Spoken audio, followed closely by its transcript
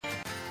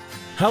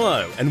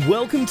Hello and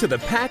welcome to the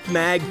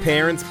PacMag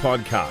Parents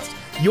Podcast,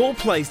 your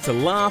place to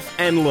laugh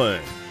and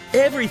learn.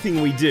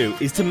 Everything we do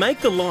is to make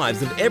the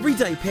lives of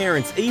everyday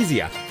parents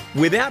easier.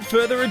 Without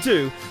further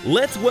ado,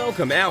 let's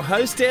welcome our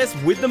hostess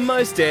with the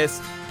mostess,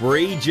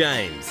 Bree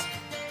James.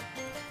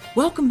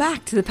 Welcome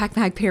back to the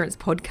PacMag Parents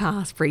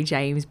Podcast. Bree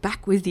James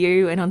back with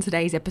you, and on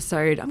today's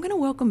episode I'm going to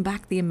welcome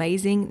back the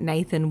amazing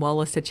Nathan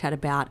Wallace to chat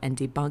about and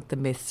debunk the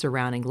myths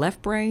surrounding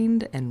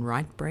left-brained and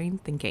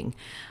right-brained thinking.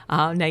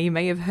 Now you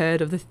may have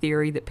heard of the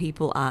theory that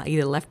people are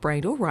either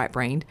left-brained or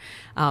right-brained,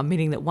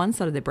 meaning that one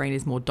side of their brain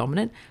is more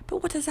dominant,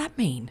 but what does that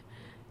mean?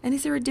 And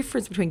is there a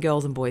difference between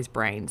girls' and boys'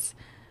 brains?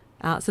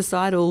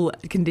 Societal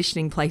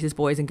conditioning places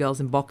boys and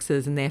girls in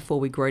boxes, and therefore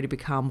we grow to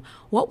become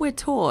what we're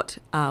taught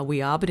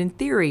we are, but in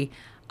theory,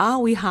 are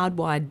we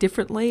hardwired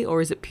differently, or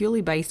is it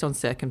purely based on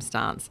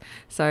circumstance?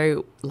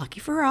 So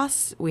lucky for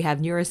us, we have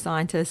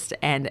neuroscientist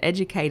and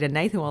educator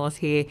Nathan Wallace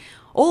here,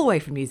 all the way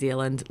from New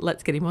Zealand.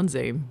 Let's get him on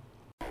Zoom.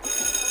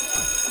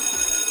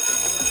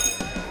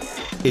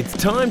 It's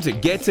time to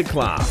get to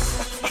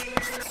class.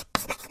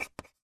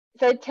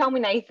 So tell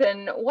me,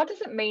 Nathan, what does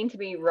it mean to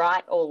be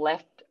right or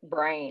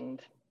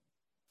left-brained?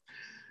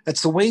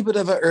 It's a wee bit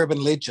of an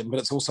urban legend, but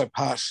it's also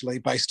partially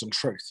based on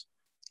truth.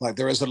 Like,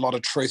 there is a lot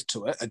of truth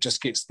to it. It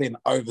just gets then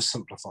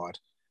oversimplified.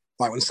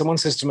 Like, when someone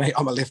says to me,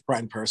 I'm a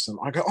left-brain person,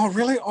 I go, oh,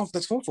 really? Oh,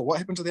 that's awful. What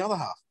happened to the other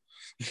half?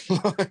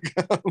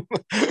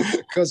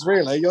 Because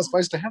really, you're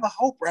supposed to have a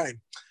whole brain.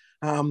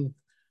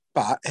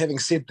 But having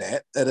said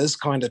that, it is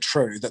kind of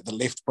true that the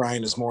left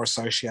brain is more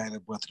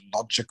associated with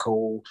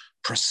logical,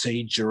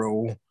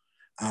 procedural,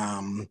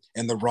 and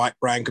the right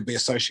brain could be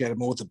associated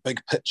more with the big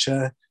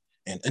picture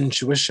and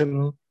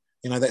intuition.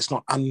 You know, that's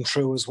not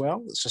untrue as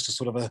well. It's just a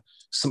sort of a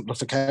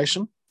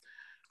simplification.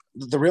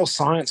 The real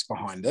science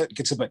behind it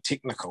gets a bit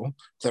technical,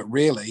 that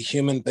really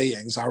human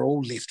beings are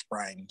all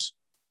left-brained.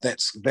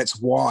 That's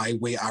why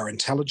we are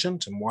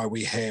intelligent and why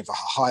we have a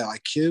high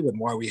IQ and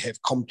why we have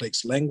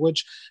complex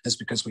language, is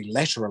because we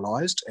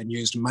lateralized and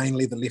used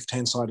mainly the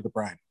left-hand side of the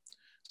brain.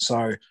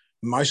 So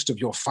most of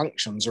your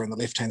functions are in the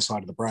left-hand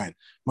side of the brain.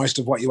 Most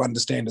of what you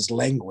understand as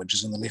language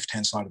is in the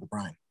left-hand side of the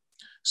brain.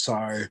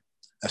 So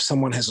if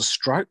someone has a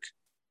stroke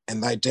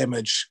and they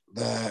damage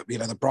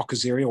the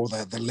Broca's area or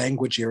the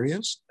language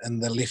areas in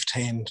the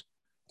left-hand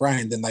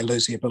brain, then they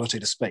lose the ability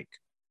to speak.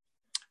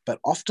 But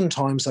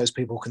oftentimes those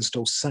people can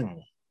still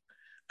sing,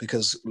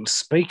 because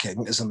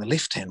speaking is in the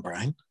left-hand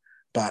brain,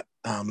 but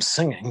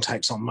singing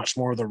takes on much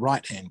more of the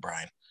right-hand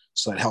brain.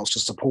 So it helps to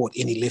support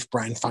any left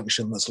brain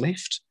function that's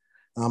left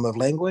of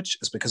language,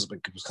 is because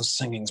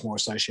singing is more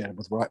associated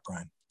with right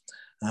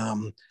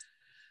brain.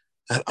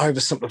 An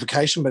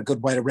oversimplification, but a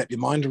good way to wrap your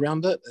mind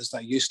around it, is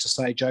they used to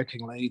say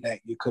jokingly that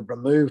you could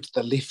remove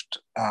the left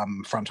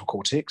frontal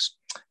cortex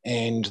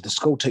and the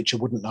school teacher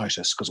wouldn't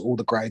notice because all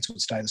the grades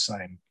would stay the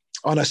same.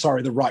 Oh no,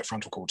 sorry, the right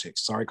frontal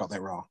cortex. Sorry, got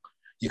that wrong.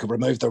 You could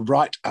remove the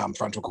right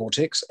frontal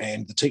cortex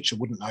and the teacher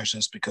wouldn't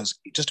notice because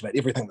just about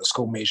everything that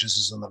school measures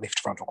is in the left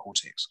frontal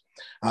cortex.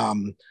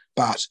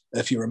 But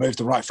if you remove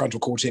the right frontal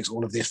cortex,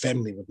 all of their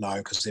family would know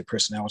because their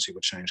personality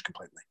would change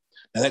completely.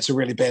 Now, that's a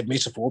really bad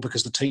metaphor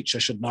because the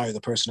teacher should know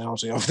the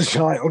personality of the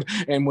child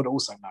and would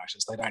also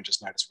notice. They don't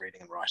just notice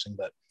reading and writing,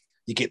 but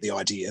you get the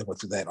idea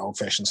with that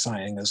old-fashioned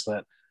saying, is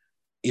that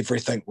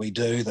everything we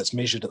do that's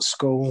measured at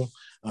school,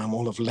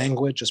 all of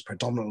language, is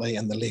predominantly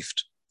in the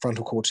left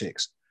frontal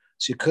cortex.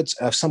 So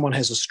if someone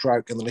has a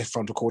stroke in the left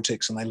frontal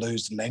cortex and they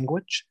lose the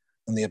language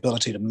and the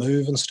ability to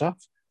move and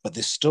stuff, but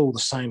they're still the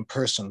same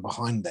person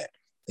behind that.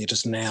 They're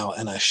just now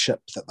in a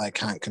ship that they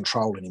can't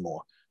control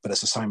anymore, but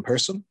it's the same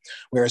person.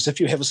 Whereas if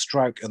you have a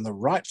stroke in the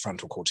right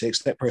frontal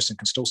cortex, that person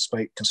can still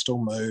speak, can still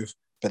move,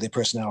 but their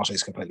personality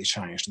is completely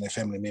changed. And their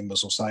family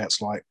members will say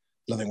it's like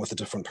living with a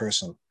different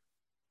person.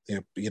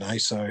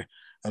 So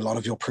a lot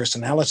of your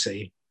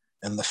personality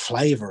and the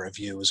flavor of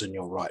you is in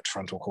your right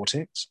frontal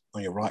cortex,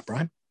 or your right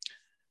brain,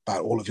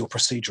 but all of your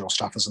procedural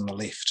stuff is in the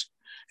left.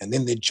 And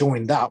then they're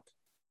joined up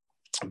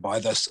by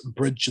this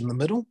bridge in the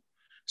middle.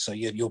 So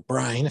your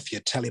brain, if you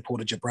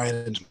teleported your brain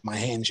into my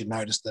hands, you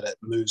notice that it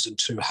moves in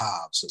two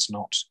halves. It's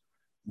not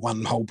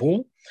one whole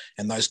ball.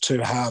 And those two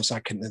halves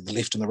are the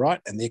left and the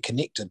right, and they're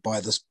connected by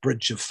this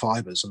bridge of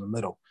fibers in the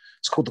middle.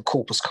 It's called the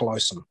corpus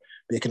callosum.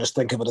 But you can just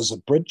think of it as a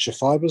bridge of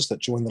fibers that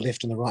join the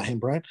left and the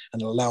right-hand brain,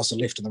 and it allows the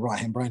left and the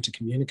right-hand brain to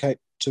communicate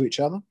to each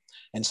other.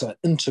 And so it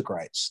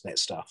integrates that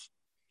stuff.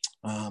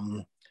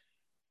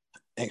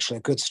 Actually,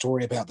 a good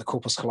story about the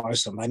corpus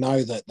callosum. They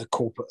know that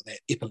that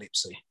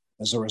epilepsy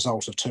as a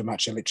result of too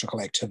much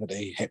electrical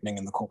activity happening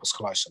in the corpus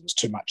callosum. There's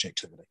too much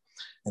activity.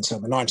 And so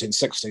in the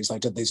 1960s, they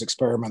did these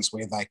experiments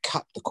where they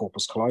cut the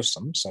corpus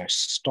callosum, so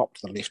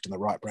stopped the left and the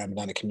right brain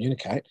able to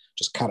communicate,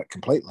 just cut it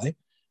completely.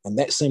 And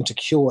that seemed to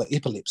cure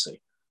epilepsy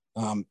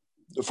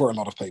for a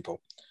lot of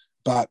people.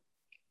 But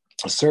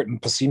a certain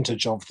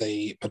percentage of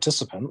the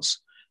participants,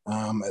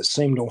 it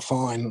seemed all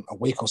fine a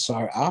week or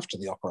so after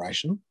the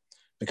operation,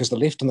 because the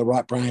left and the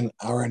right brain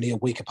are only a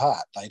week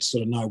apart. They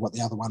sort of know what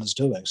the other one is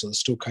doing, so there's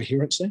still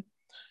coherency.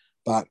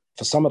 But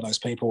for some of those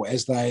people,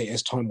 as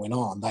time went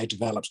on, they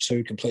developed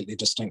two completely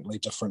distinctly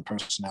different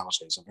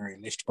personalities, a very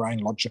left brain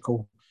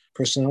logical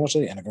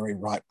personality and a very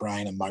right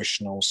brain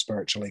emotional,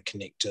 spiritually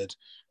connected,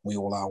 we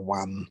all are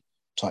one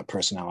type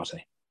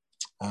personality.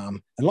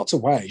 In lots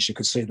of ways, you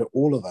could see that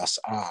all of us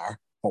are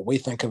what we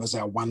think of as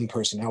our one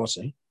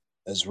personality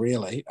is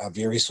really a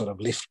very sort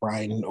of left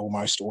brain,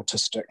 almost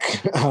autistic,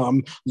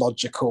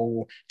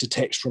 logical,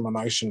 detached from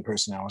emotion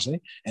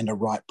personality, and a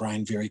right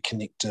brain, very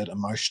connected,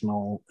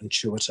 emotional,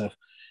 intuitive,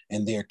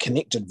 and they're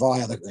connected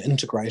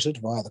integrated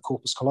via the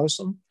corpus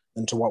callosum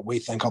into what we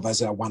think of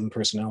as our one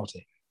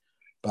personality.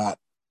 But,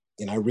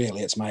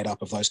 really it's made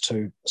up of those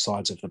two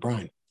sides of the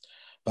brain.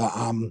 But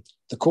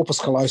the corpus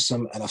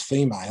callosum in a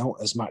female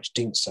is much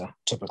denser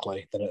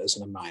typically than it is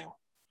in a male.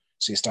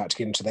 So you start to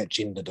get into that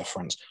gender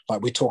difference.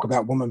 Like we talk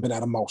about women being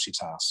able to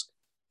multitask.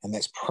 And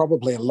that's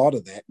probably a lot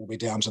of that will be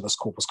down to this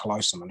corpus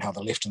callosum and how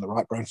the left and the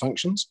right brain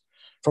functions.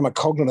 From a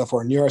cognitive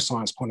or a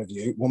neuroscience point of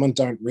view, women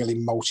don't really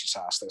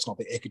multitask. That's not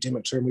the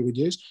academic term we would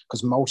use,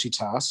 because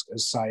multitask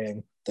is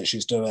saying that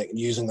she's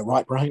using the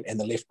right brain and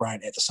the left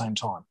brain at the same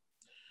time.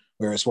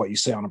 Whereas what you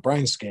see on a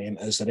brain scan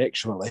is that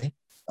actually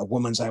a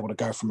woman's able to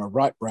go from a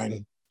right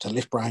brain to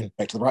left brain,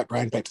 back to the right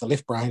brain, back to the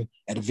left brain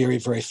at a very,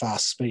 very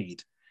fast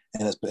speed.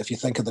 And if you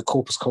think of the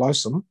corpus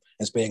callosum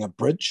as being a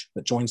bridge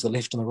that joins the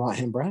left and the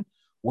right-hand brain,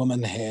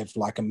 women have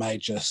like a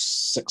major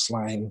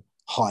 6-lane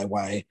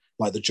highway,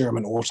 like the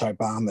German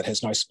Autobahn that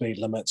has no speed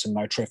limits and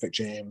no traffic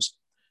jams.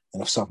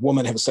 And if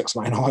women have a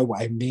 6-lane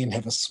highway, men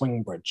have a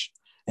swing bridge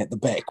at the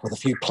back with a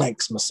few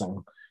planks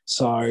missing.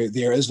 So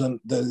there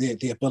isn't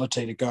the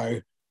ability to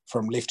go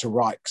from left to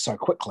right so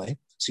quickly.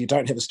 So you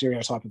don't have a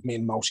stereotype of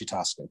men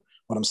multitasking.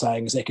 What I'm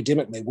saying is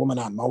academically, women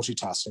aren't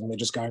multitasking. They're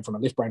just going from a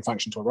left brain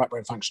function to a right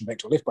brain function back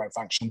to a left brain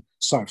function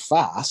so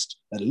fast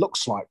that it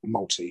looks like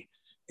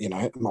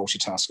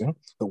multitasking,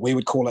 but we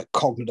would call it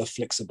cognitive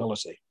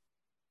flexibility.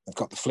 They've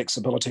got the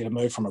flexibility to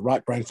move from a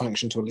right brain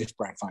function to a left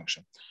brain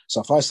function.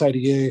 So if I say to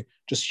you,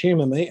 just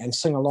humor me and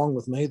sing along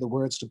with me the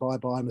words to Bye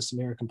Bye Miss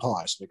American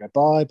Pie. So we go,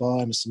 bye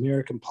bye Miss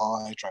American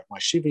Pie, drove my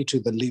Chevy to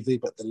the levee,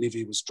 but the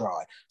levee was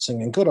dry.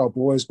 Singing, good old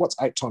boys, what's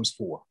 8 times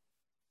 4?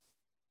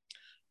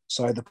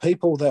 So the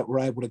people that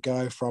were able to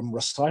go from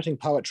reciting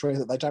poetry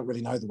that they don't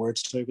really know the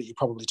words to, but you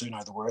probably do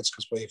know the words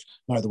because we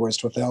know the words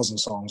to 1,000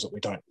 songs that we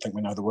don't think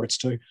we know the words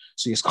to.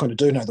 So you kind of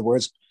do know the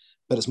words,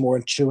 but it's more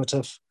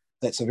intuitive.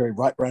 That's a very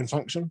right brain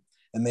function.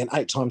 And then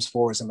 8 times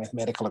 4 is a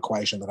mathematical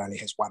equation that only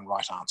has one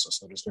right answer.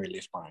 So it is very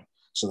left brain.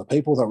 So the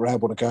people that were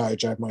able to go,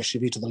 drove my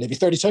Chevy to the levee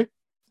 32,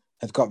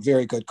 have got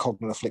very good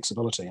cognitive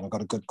flexibility and have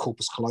got a good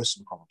corpus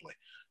callosum probably.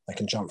 They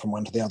can jump from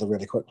one to the other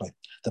really quickly.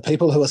 The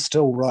people who are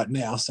still right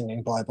now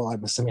singing Bye Bye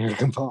Miss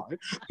American Pie,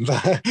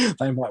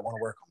 they might want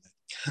to work on that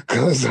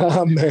because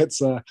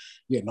that's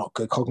not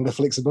good cognitive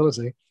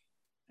flexibility.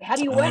 How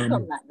do you work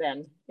on that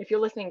then? If you're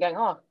listening going,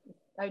 oh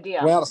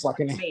dear. Well, it's like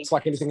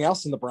anything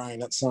else in the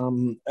brain.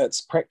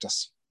 It's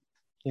practice.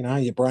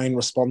 Your brain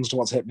responds to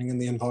what's happening in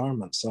the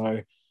environment.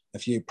 So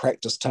if you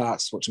practice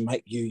tasks which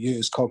make you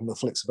use cognitive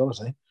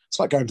flexibility, it's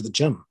like going to the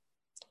gym.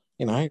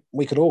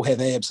 We could all have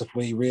abs if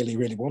we really,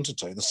 really wanted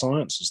to. The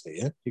science is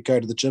there. You go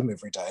to the gym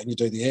every day and you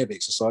do the ab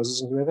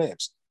exercises and you have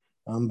abs.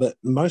 But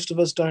most of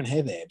us don't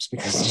have abs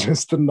because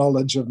just the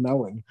knowledge of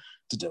knowing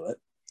to do it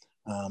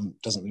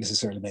doesn't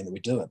necessarily mean that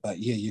we do it. But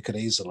yeah, you could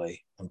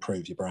easily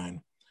improve your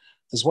brain.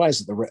 There's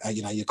ways that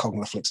your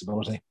cognitive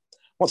flexibility.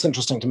 What's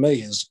interesting to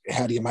me is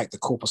how do you make the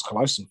corpus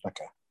callosum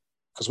thicker?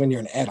 Because when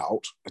you're an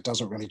adult, it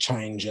doesn't really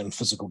change in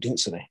physical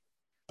density.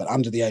 But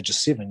under the age of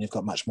 7, you've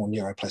got much more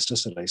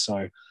neuroplasticity.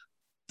 So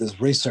there's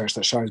research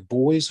that shows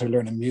boys who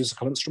learn a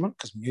musical instrument,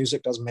 because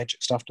music does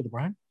magic stuff to the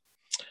brain.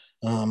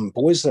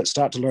 Boys that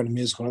start to learn a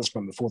musical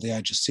instrument before the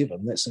age of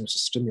 7, that seems to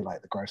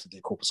stimulate the growth of their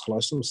corpus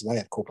callosum. So they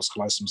have corpus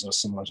callosums that are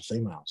similar to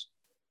females.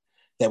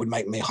 That would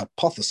make me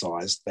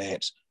hypothesize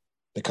that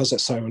because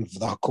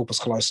the corpus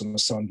callosum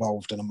is so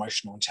involved in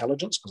emotional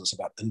intelligence, because it's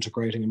about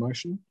integrating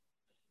emotion,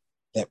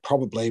 that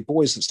probably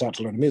boys that start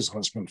to learn a musical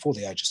instrument before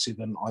the age of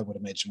 7, I would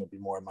imagine would be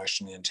more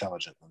emotionally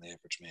intelligent than the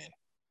average man.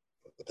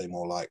 Would be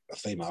more like a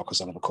female because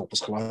they have a corpus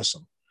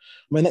callosum.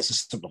 I mean, that's a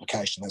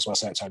simplification. That's why I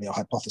say it's only a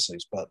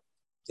hypothesis, but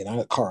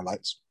it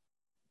correlates.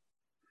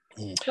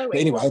 But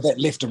anyway, that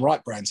left and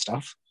right brain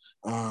stuff.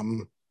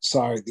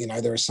 So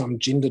there is some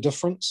gender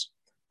difference,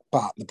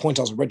 but the point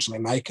I was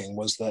originally making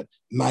was that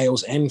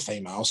males and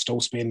females still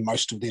spend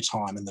most of their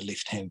time in the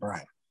left-hand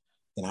brain.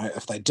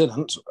 If they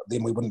didn't,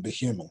 then we wouldn't be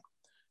human.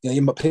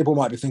 People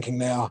might be thinking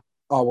now,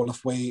 oh, well,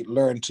 if we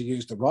learn to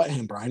use the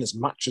right-hand brain as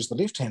much as the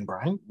left-hand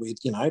brain, we'd,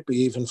 be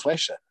even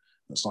flasher.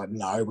 It's like,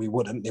 no, we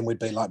wouldn't. Then we'd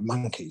be like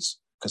monkeys,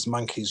 because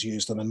monkeys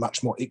use them in a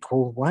much more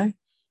equal way.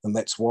 And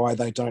that's why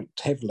they don't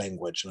have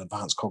language and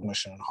advanced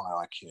cognition and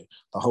high IQ.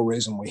 The whole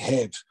reason we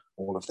have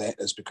all of that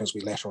is because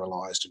we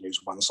lateralized and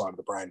use one side of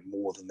the brain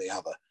more than the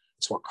other.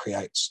 It's what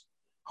creates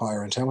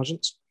higher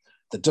intelligence.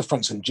 The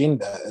difference in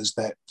gender is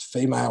that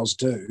females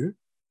do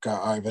go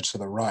over to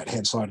the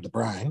right-hand side of the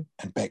brain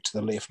and back to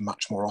the left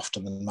much more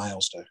often than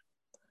males do.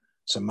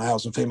 So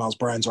males and females'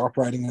 brains are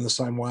operating in the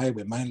same way.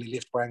 We're mainly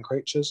left brain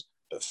creatures,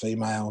 but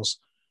females,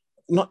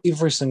 not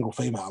every single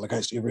female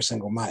against every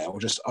single male,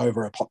 just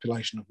over a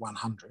population of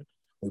 100,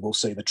 we will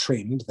see the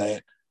trend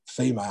that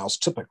females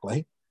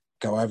typically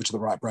go over to the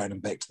right brain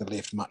and back to the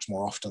left much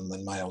more often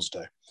than males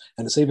do.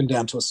 And it's even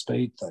down to a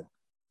speed thing.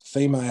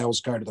 Females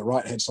go to the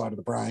right-hand side of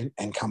the brain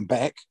and come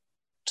back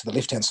to the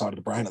left-hand side of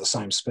the brain at the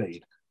same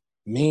speed.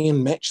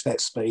 Men match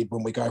that speed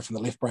when we go from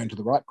the left brain to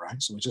the right brain,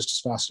 so we're just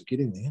as fast at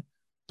getting there,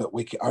 but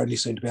we only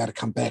seem to be able to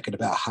come back at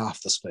about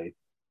half the speed.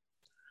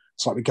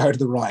 It's like we go to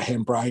the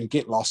right-hand brain,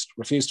 get lost,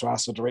 refuse to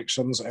ask for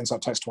directions, and so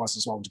it takes twice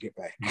as long to get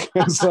back.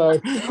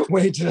 So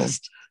we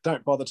just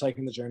don't bother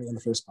taking the journey in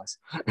the first place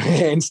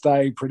and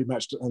stay pretty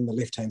much on the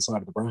left-hand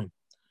side of the brain.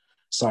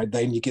 So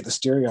then you get the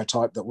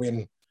stereotype that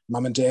when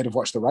mum and dad have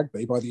watched the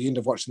rugby, by the end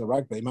of watching the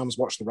rugby, mum's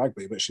watched the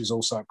rugby, but she's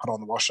also put on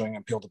the washing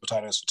and peeled the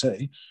potatoes for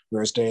tea,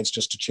 whereas dad's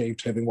just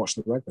achieved having watched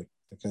the rugby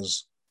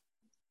because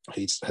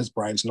his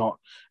brain's not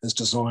as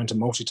designed to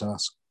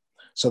multitask.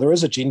 So there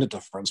is a gender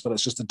difference, but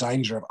it's just the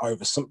danger of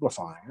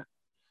oversimplifying it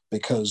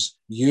because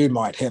you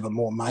might have a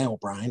more male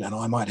brain and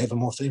I might have a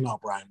more female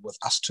brain with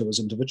us two as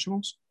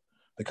individuals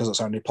because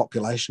it's only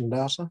population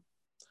data.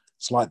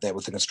 It's like that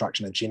with the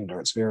construction of gender.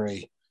 It's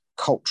very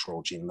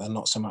cultural gender,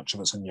 not so much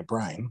of it's in your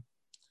brain.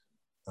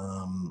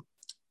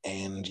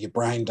 And your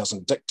brain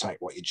doesn't dictate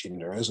what your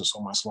gender is. It's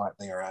almost like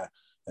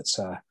it's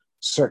a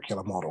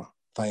circular model.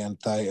 They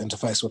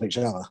interface with each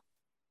other.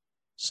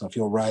 So if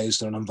you're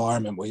raised in an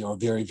environment where you're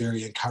very,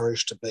 very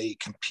encouraged to be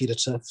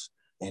competitive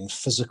and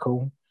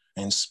physical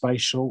and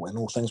spatial and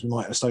all things we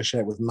might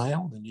associate with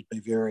male, then you'd be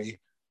very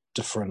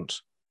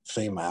different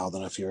female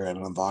than if you're in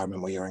an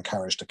environment where you're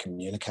encouraged to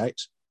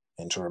communicate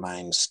and to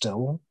remain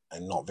still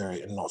and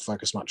not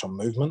focus much on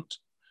movement.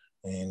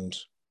 And,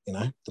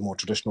 the more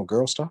traditional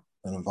girl stuff,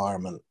 an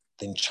environment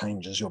then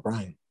changes your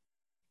brain.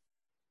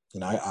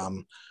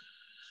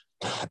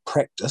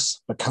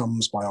 Practice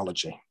becomes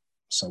biology.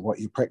 So what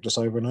you practice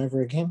over and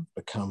over again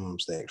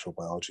becomes the actual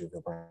biology of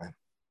your brain.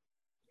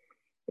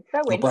 It's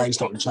so your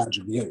brain's not in charge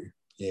of you.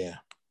 Yeah.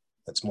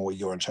 It's more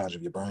you're in charge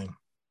of your brain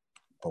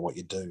by what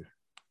you do.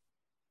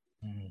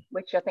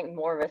 Which I think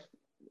more of us,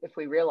 if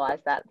we realise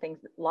that,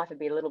 life would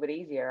be a little bit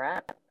easier,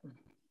 right?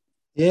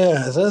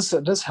 Yeah,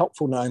 it is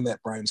helpful knowing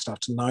that brain stuff,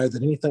 to know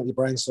that anything your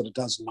brain sort of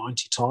does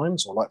 90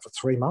 times or like for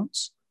 3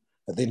 months,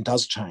 it then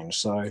does change.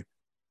 So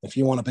if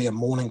you want to be a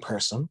morning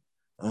person,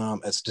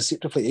 it's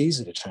deceptively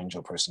easy to change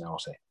your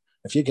personality.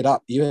 If you get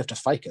up, you have to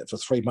fake it for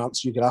 3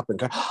 months. You get up and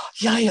go, oh,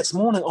 yay, it's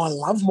morning. I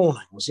love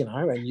mornings,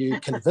 and you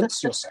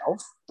convince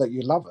yourself that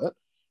you love it.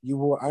 You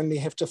will only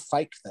have to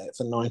fake that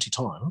for 90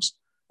 times.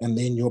 And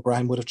then your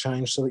brain would have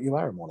changed so that you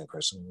are a morning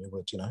person. You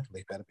would,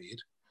 leap out of bed.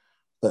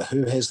 But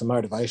who has the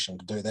motivation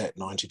to do that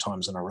 90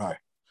 times in a row?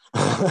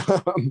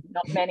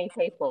 Not many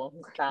people.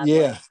 Sadly.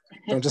 Yeah.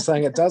 I'm just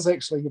saying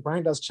your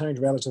brain does change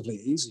relatively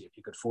easy if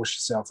you could force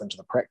yourself into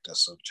the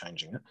practice of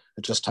changing it.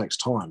 It just takes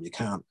time. You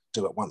can't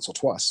do it once or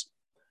twice.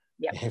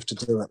 Yep. You have to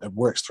do it. It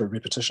works through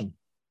repetition.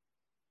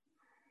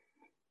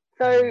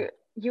 So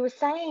you were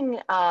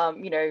saying,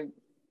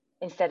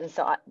 instead of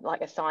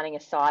like assigning a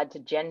side to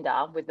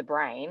gender with the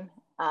brain,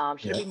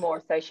 should it be more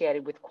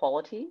associated with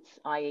qualities,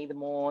 i.e. the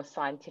more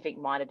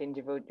scientific-minded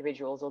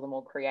individuals or the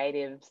more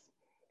creatives?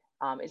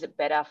 Is it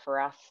better for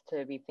us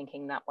to be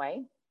thinking that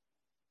way?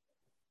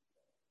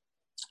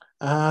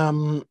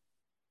 Can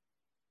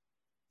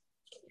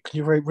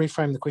you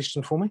reframe the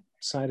question for me?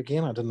 Say it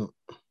again. I didn't.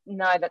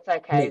 No, that's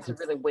okay. It's a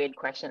really weird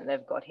question that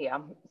they've got here.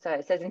 So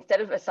it says, instead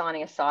of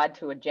assigning a side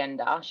to a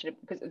gender,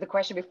 because the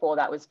question before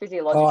that was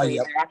physiologically,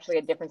 is there actually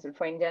a difference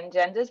between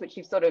genders, which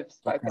you've sort of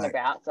spoken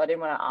about. So I didn't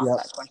want to ask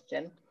that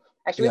question.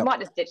 Actually, we might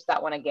just ditch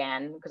that one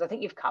again, because I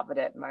think you've covered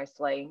it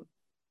mostly.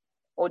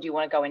 Or do you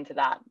want to go into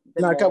that?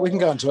 No, we can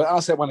go into it.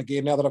 Ask that one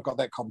again. Now that I've got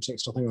that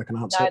context, I think I can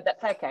answer it. No,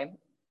 that's okay.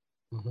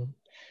 Mm-hmm.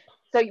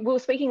 So we were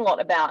speaking a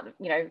lot about,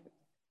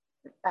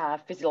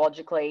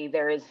 physiologically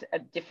there is a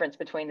difference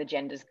between the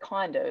genders,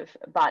 kind of,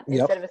 but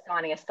instead of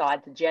assigning a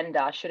side to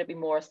gender, should it be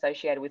more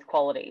associated with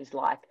qualities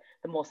like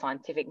the more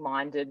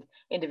scientific-minded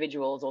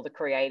individuals or the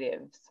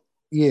creatives?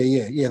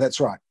 Yeah, that's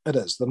right. It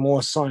is. The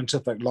more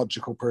scientific,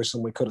 logical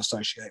person we could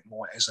associate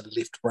more as a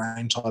left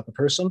brain type of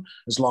person,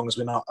 as long as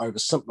we're not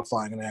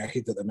oversimplifying in our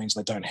head that means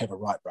they don't have a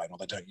right brain or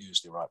they don't use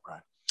their right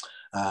brain.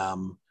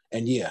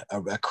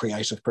 A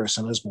creative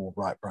person is more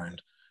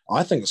right-brained.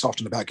 I think it's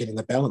often about getting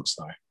the balance,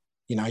 though.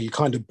 You're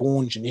kind of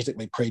born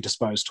genetically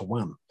predisposed to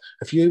one.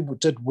 If you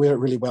did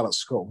really well at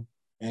school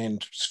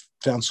and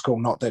found school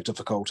not that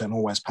difficult and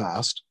always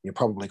passed, you're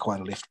probably quite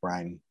a left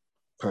brain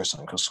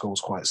person because school's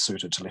quite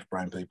suited to left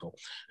brain people.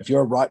 If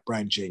you're a right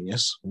brain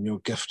genius and your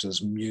gift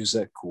is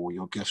music or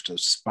your gift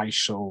is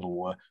spatial,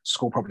 or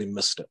school probably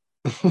missed it.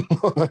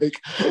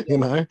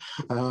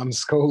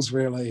 School's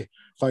really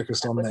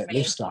focused on that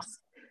left stuff.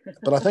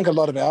 But I think a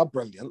lot of our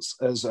brilliance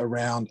is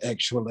around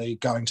actually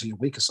going to your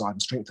weaker side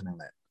and strengthening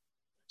that.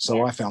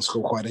 So I found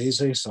school quite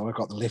easy. So I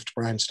got the left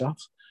brain stuff,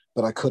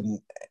 but I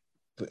couldn't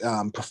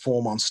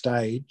perform on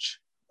stage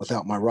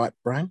without my right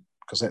brain,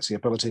 because that's the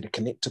ability to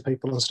connect to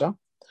people and stuff.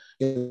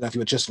 if you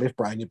were just left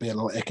brain, you'd be a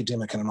little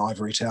academic in an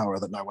ivory tower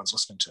that no one's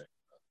listening to.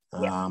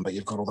 But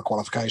you've got all the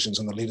qualifications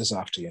and the letters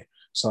after you.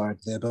 So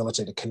the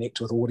ability to connect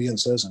with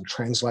audiences and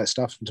translate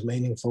stuff into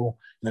meaningful,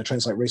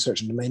 translate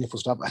research into meaningful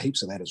stuff,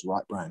 heaps of that is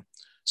right brain.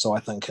 So I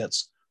think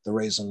it's the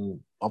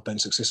reason I've been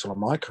successful in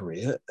my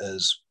career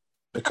is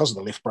because of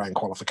the left brain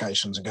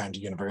qualifications and going to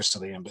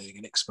university and being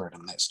an expert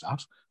in that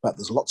stuff. But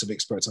there's lots of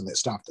experts in that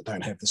stuff that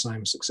don't have the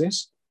same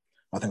success.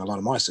 I think a lot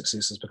of my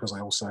success is because I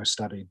also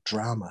studied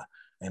drama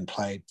and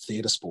played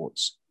theatre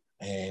sports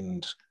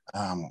and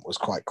was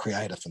quite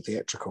creative and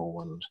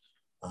theatrical.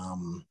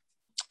 And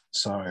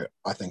so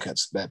I think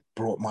that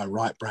brought my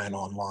right brain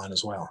online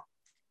as well.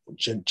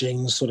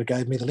 Genes sort of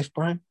gave me the left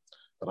brain,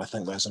 but I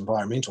think those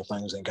environmental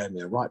things then gave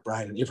me a right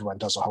brain, and everyone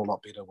does a whole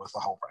lot better with the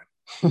whole brain.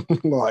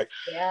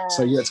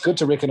 So it's good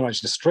to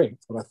recognize your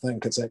strength, but I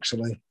think it's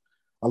actually,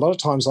 a lot of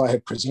times I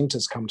have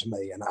presenters come to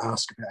me and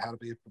ask about how to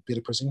be a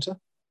better presenter.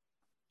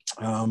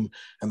 And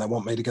they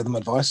want me to give them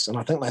advice, and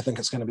I think they think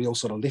it's going to be all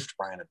sort of left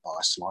brain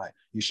advice, like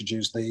you should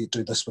do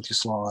this with your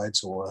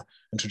slides or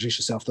introduce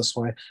yourself this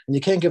way, and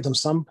you can give them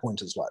some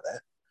pointers like that,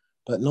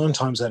 but 9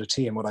 times out of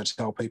 10 what I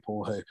tell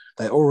people who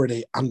they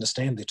already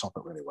understand their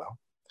topic really well,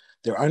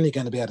 they're only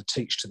going to be able to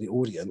teach to the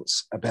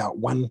audience about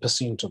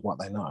 1% of what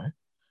they know.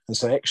 And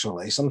so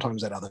actually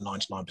sometimes that other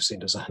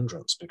 99% is a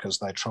hindrance because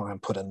they try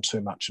and put in too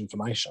much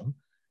information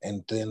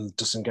and then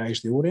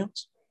disengage the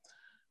audience.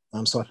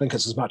 So I think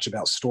it's as much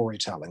about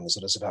storytelling as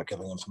it is about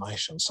giving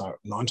information. So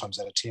 9 times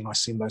out of 10, I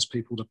send those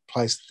people to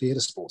play theatre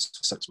sports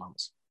for 6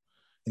 months.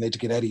 You need to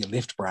get out of your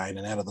left brain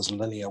and out of this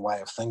linear way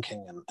of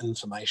thinking and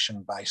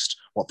information-based,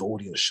 what the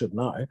audience should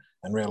know,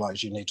 and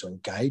realise you need to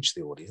engage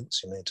the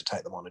audience. You need to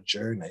take them on a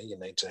journey. You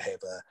need to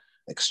have an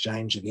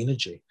exchange of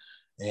energy.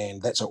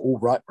 And that's all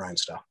right brain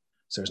stuff.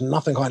 So there's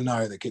nothing I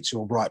know that gets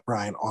your right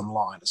brain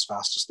online as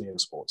fast as theatre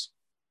sports.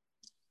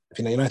 If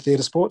you know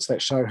theatre sports,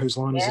 that show Whose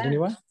Line Is It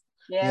Anyway?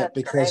 Yeah,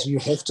 because you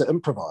have to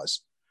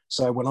improvise.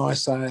 So when I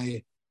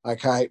say,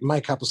 okay,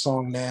 make up a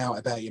song now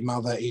about your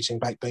mother eating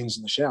baked beans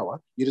in the shower,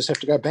 you just have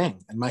to go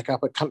bang and make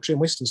up a country and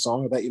western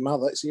song about your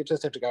mother. So you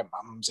just have to go,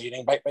 mum's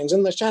eating baked beans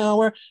in the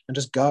shower, and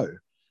just go.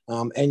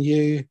 And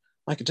you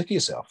make a dick of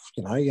yourself.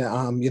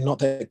 You're not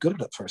that good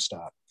at it for a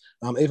start.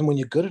 Even when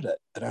you're good at it,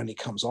 it only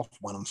comes off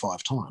 1 in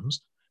 5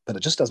 times, but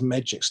it just does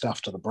magic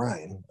stuff to the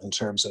brain in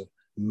terms of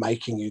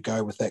making you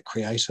go with that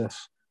creative.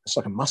 It's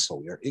like a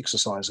muscle. You're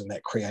exercising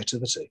that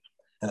creativity.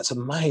 And it's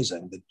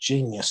amazing the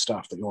genius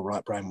stuff that your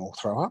right brain will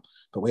throw up,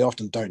 but we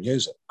often don't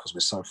use it because we're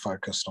so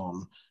focused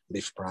on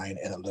left brain,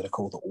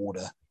 analytical, the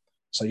order.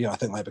 So I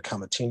think they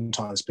become a 10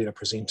 times better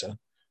presenter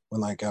when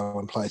they go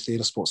and play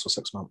theatre sports for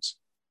 6 months.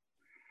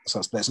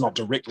 So that's not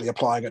directly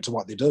applying it to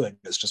what they're doing.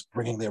 It's just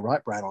bringing their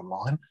right brain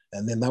online,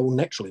 and then they will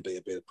naturally be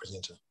a better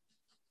presenter.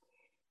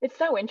 It's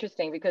so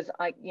interesting because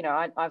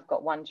I've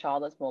got one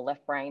child that's more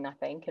left brain, I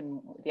think, and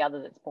the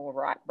other that's more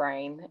right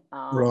brain.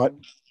 Right.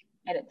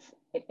 And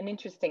it's an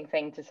interesting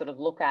thing to sort of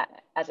look at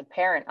as a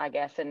parent, I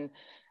guess, and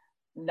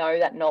know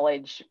that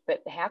knowledge.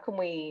 But how can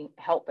we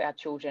help our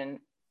children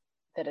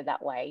that are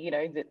that way,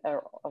 that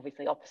are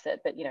obviously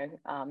opposite, but,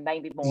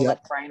 maybe more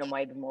left brain or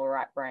maybe more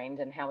right brained,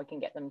 and how we can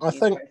get them to use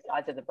both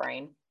sides of the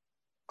brain?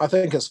 I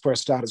think it's, for a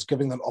start, it's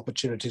giving them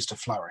opportunities to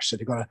flourish. So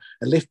you've got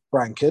a left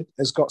brain kid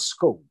has got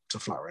school to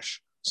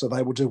flourish, so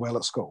they will do well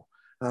at school.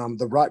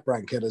 The right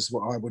brain kid is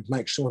what I would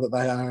make sure that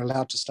they are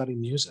allowed to study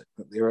music,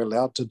 that they're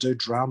allowed to do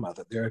drama,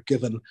 that they're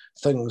given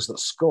things that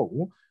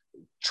school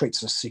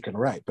treats as second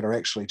rate, but are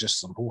actually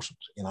just as important,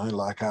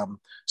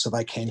 so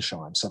they can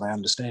shine, so they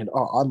understand,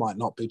 I might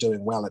not be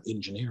doing well at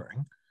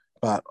engineering,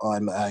 but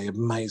I'm an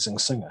amazing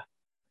singer.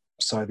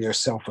 So their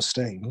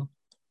self-esteem,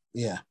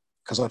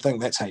 because I think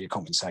that's how you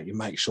compensate. You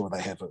make sure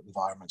they have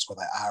environments where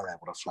they are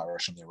able to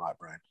flourish in their right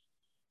brain.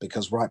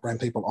 Because right brain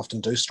people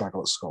often do struggle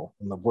at school.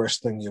 And the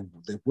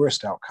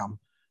worst outcome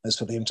is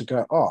for them to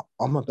go,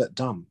 I'm a bit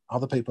dumb.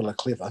 Other people are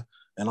clever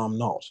and I'm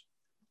not.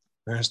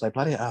 Whereas they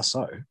bloody are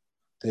so.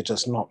 They're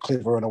just not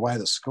clever in a way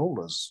that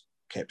school is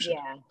captured.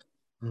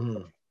 Yeah.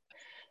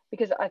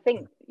 Because I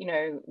think,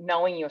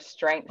 knowing your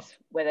strengths,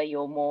 whether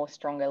you're more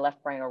stronger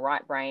left brain or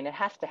right brain, it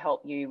has to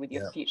help you with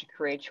your future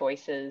career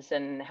choices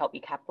and help you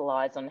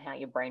capitalize on how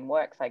your brain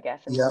works, I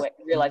guess, and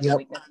realize your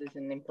weaknesses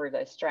and improve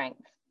those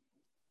strengths.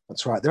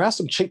 That's right. There are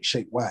some cheat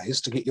sheet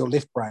ways to get your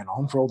left brain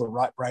on for all the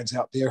right brains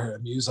out there who are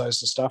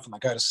musos and stuff, and they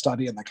go to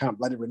study and they can't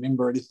bloody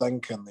remember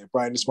anything and their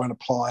brain just won't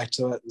apply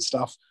to it and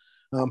stuff.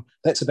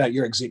 That's about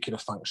your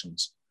executive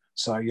functions.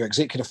 So your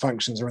executive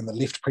functions are in the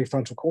left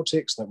prefrontal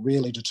cortex that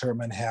really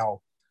determine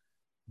how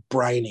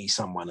brainy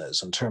someone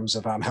is in terms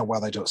of how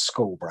well they do at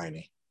school,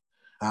 brainy.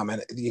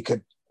 And you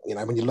could,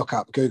 when you look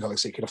up Google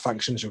executive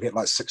functions, you'll get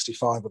like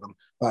 65 of them.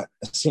 But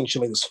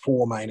essentially there's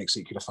 4 main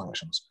executive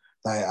functions.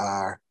 They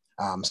are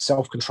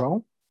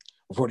self-control.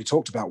 We've already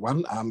talked about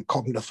one,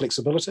 cognitive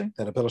flexibility,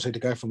 that ability to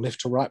go from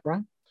left to right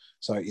brain.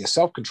 So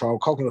self-control,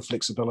 cognitive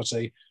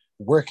flexibility,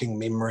 working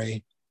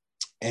memory,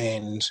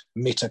 and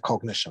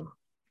metacognition,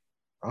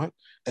 right?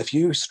 If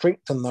you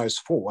strengthen those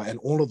 4, and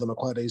all of them are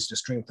quite easy to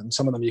strengthen,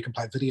 some of them you can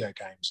play video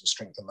games and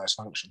strengthen those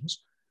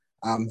functions,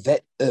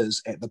 That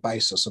is at the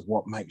basis of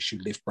what makes you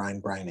left brain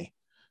brainy.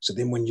 So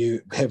then when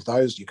you have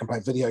those, you can play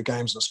video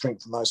games and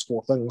strengthen those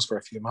 4 things for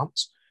a few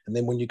months. And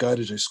then when you go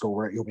to do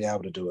schoolwork, you'll be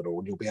able to do it all.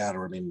 And you'll be able to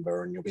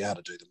remember, and you'll be able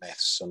to do the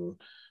maths. And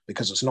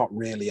because it's not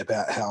really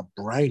about how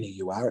brainy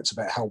you are, it's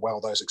about how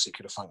well those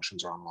executive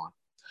functions are online.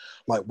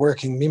 Like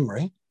working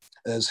memory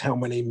is how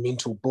many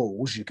mental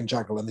balls you can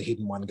juggle in the head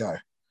in one go.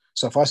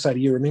 So if I say to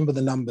you, remember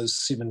the numbers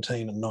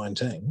 17 and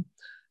 19,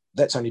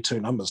 that's only 2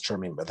 numbers to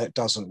remember. That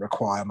doesn't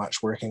require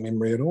much working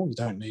memory at all. You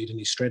don't need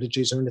any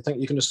strategies or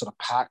anything. You can just sort of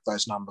park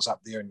those numbers up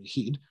there in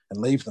your head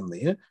and leave them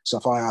there. So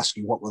if I ask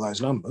you what were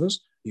those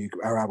numbers, you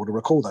are able to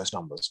recall those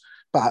numbers.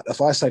 But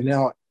if I say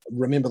now,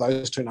 remember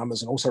those 2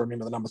 numbers and also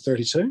remember the number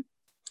 32,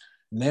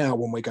 now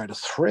when we go to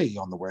 3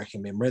 on the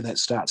working memory, that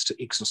starts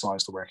to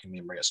exercise the working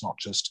memory. It's not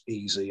just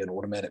easy and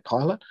automatic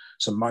pilot.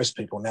 So most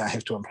people now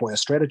have to employ a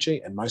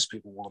strategy, and most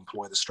people will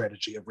employ the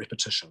strategy of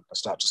repetition. They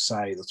start to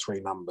say the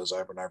 3 numbers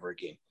over and over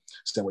again.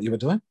 Is that what you were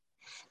doing?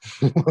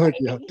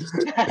 Yeah.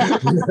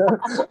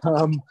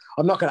 I'm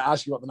not going to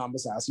ask you what the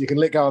numbers are, so you can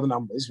let go of the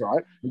numbers,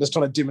 right? I'm just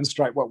trying to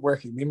demonstrate what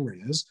working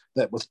memory is.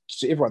 That with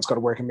everyone's got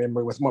a working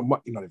memory with,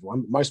 not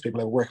everyone, most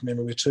people have a working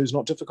memory with 2 is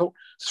not difficult.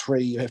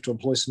 3, you have to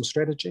employ some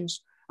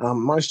strategies.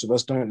 Most of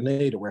us don't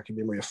need a working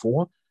memory of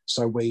 4.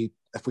 So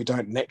if we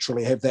don't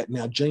naturally have that in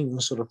our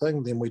genes sort of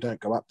thing, then we don't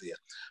go up there.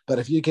 But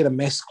if you get a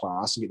maths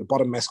class, you get the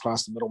bottom maths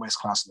class, the middle maths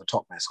class, and the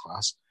top maths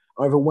class,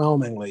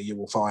 overwhelmingly you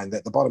will find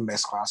that the bottom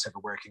maths class have a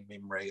working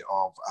memory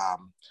of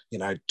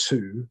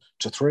 2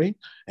 to 3,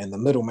 and the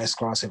middle maths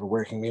class have a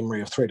working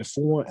memory of 3 to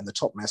 4, and the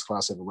top maths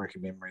class have a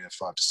working memory of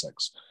 5 to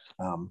 6.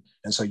 And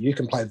so you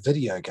can play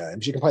video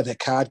games, you can play that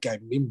card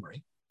game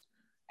memory,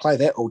 play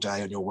that all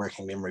day, and your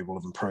working memory will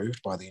have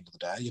improved by the end of the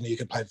day. You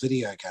can play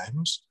video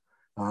games.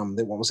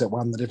 What was that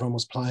one that everyone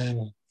was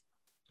playing?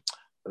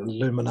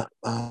 Lumina.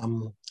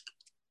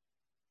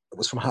 It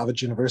was from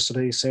Harvard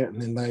University, and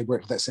then they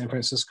worked at San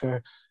Francisco.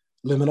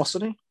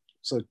 Luminosity.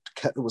 So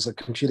it was a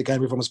computer game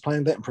everyone was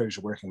playing. That improves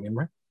your working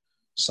memory.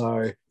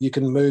 So you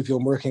can move your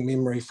working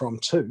memory from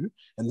 2,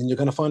 and then you're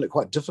going to find it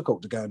quite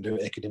difficult to go and do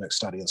academic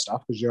study and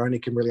stuff, because you only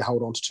can really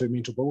hold on to 2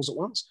 mental balls at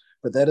once.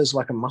 But that is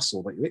like a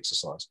muscle that you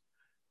exercise.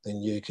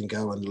 Then you can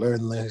go and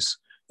learn these,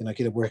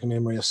 get a working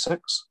memory of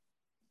 6.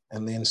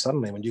 And then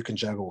suddenly when you can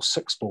juggle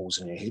 6 balls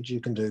in your head,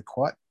 you can do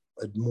quite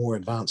more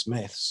advanced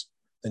maths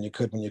than you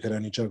could when you could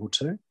only juggle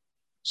 2.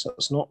 So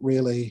it's not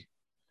really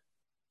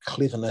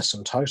cleverness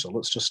in total.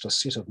 It's just a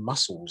set of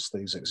muscles,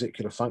 these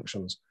executive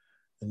functions,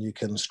 and you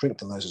can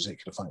strengthen those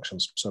executive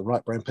functions. So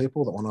right brain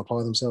people that want to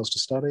apply themselves to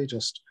study,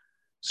 just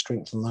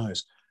strengthen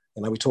those.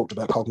 We talked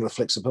about cognitive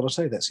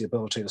flexibility. That's the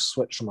ability to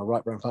switch from a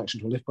right brain function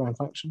to a left brain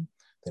function.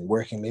 Then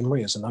working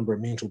memory is a number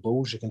of mental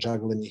balls you can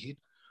juggle in your head.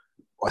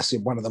 I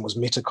said one of them was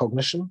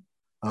metacognition.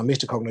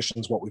 Metacognition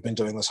is what we've been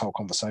doing this whole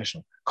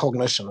conversation.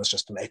 Cognition is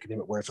just an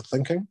academic word for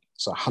thinking.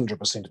 So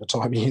 100% of the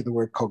time you hear the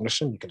word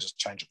cognition, you can just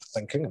change it for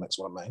thinking, and that's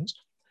what it means.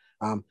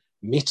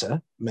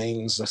 Meta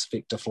means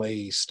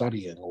effectively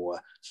studying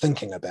or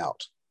thinking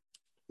about.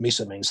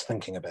 Meta means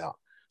thinking about.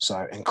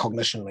 So, and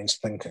cognition means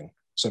thinking.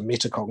 So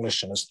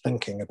metacognition is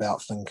thinking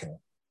about thinking.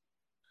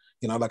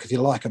 Like if you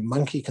like, a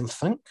monkey can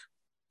think,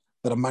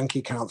 but a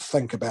monkey can't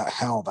think about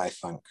how they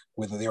think,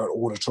 whether they're an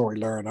auditory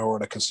learner or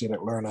a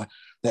kinesthetic learner.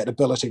 That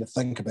ability to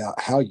think about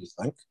how you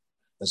think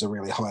is a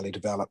really highly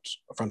developed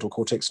frontal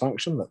cortex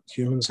function that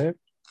humans have.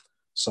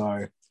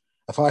 So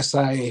if I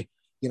say,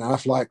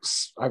 if like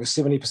over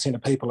 70%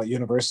 of people at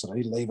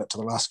university leave it to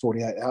the last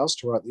 48 hours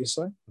to write the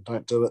essay,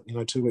 don't do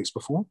it, 2 weeks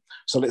before.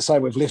 So let's say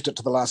we've left it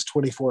to the last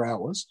 24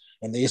 hours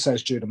and the essay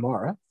is due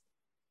tomorrow.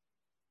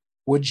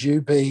 Would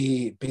you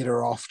be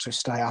better off to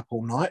stay up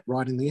all night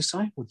writing the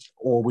essay?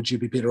 Or would you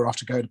be better off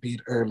to go to bed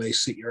early,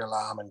 set your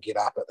alarm and get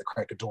up at the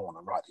crack of dawn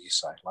and write the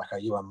essay? Like, are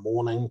you a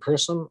morning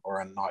person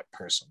or a night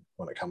person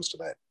when it comes to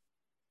that?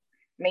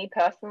 Me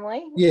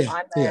personally,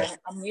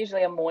 I'm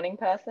usually a morning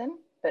person,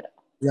 but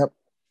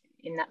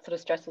in that sort of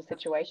stressful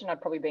situation,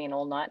 I'd probably be an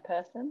all-night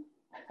person.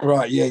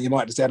 Right, yeah, you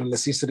might just out of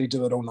necessity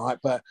do it all night.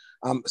 But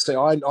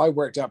so I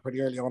worked out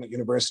pretty early on at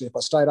university. If I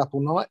stayed up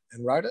all night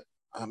and wrote it,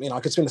 I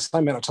could spend the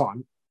same amount of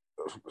time,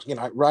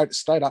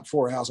 stayed up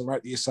 4 hours and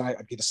wrote the essay,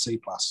 I'd get a C+.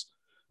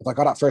 If I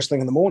got up first thing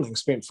in the morning,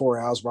 spent 4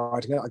 hours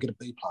writing it, I'd get a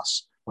B+.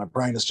 My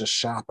brain is just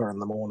sharper in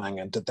the morning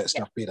and did that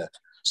stuff better.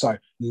 So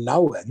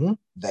knowing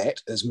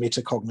that is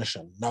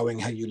metacognition, knowing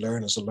how you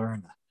learn as a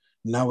learner,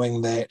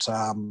 knowing that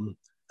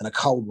in a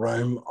cold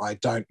room, I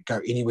don't go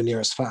anywhere near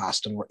as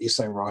fast in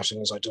essay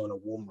writing as I do in a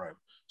warm room.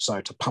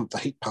 So to pump the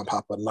heat pump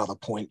up another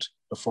point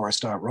before I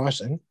start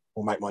writing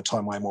will make my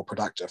time way more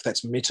productive.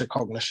 That's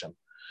metacognition.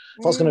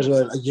 If I was going to do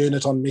a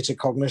unit on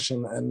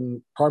metacognition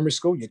in primary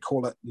school, you'd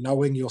call it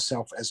knowing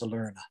yourself as a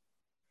learner,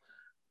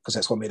 because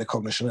that's what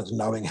metacognition is,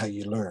 knowing how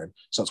you learn.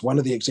 So it's one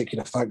of the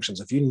executive functions.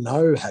 If you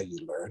know how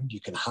you learn,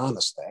 you can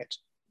harness that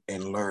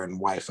and learn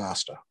way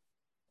faster.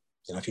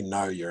 If you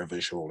know you're a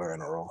visual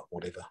learner or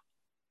whatever.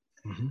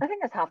 I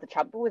think that's half the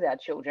trouble with our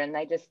children.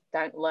 They just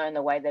don't learn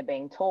the way they're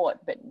being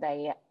taught, but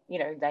they you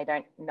know, they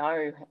don't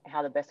know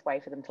how the best way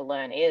for them to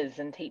learn is,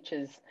 and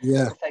teachers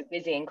Yeah. are so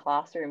busy in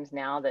classrooms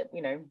now that,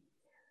 you know,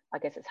 I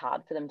guess it's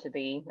hard for them to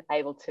be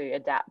able to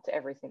adapt to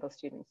every single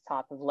student's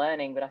type of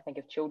learning. But I think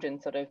if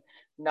children sort of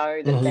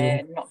know that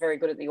they're not very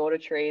good at the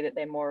auditory, that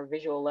they're more a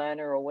visual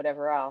learner or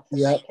whatever else,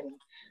 and they can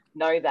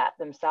know that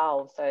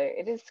themselves. So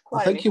it is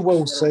quite. I think you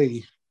will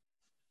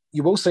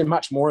see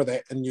much more of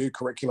that in new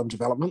curriculum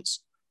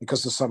developments,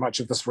 because there's so much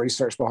of this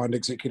research behind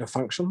executive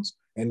functions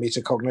and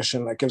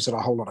metacognition that gives it a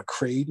whole lot of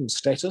creed and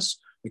status,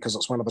 because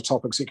it's one of the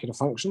top executive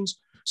functions.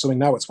 So we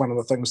know it's one of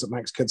the things that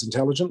makes kids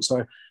intelligent.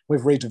 So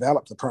we've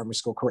redeveloped the primary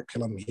school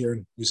curriculum here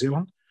in New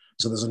Zealand.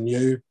 So there's a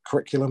new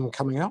curriculum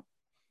coming out.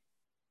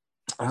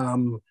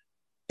 And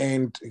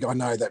I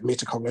know that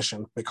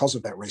metacognition, because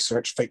of that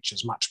research,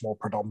 features much more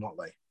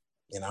predominantly,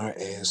 you know,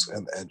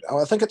 and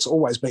I think it's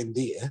always been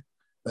there,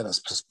 but it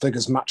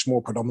figures much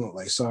more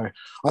predominantly. So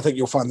I think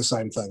you'll find the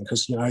same thing,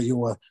 because, you know,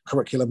 your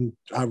curriculum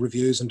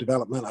reviews and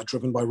development are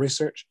driven by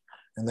research,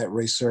 and that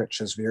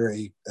research is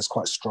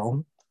quite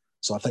strong.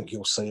 So I think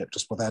you'll see it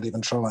just without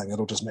even trying.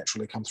 It'll just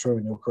naturally come through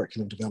in your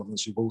curriculum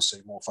developments. You will see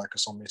more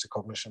focus on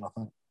metacognition, I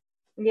think.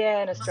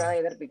 Yeah, in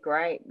Australia, that'd be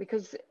great.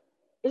 Because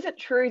is it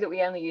true that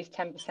we only use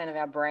 10% of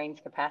our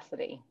brain's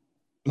capacity?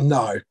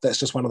 No, that's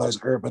just one of those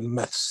urban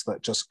myths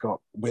that just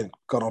got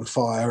on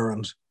fire,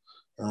 and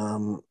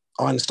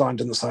Einstein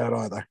didn't say it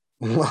either.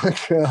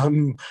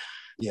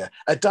 Yeah,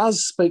 it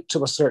does speak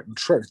to a certain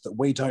truth that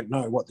we don't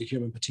know what the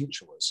human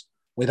potential is.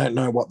 We don't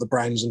know what the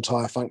brain's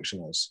entire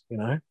function is, you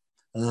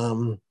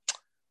know.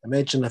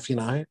 Imagine if, you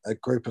know, a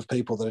group of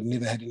people that had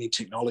never had any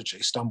technology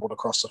stumbled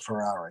across a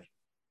Ferrari.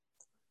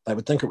 They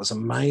would think it was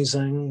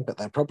amazing, but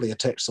they'd probably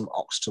attach some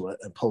ox to it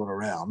and pull it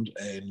around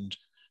and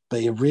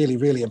be really,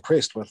 really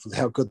impressed with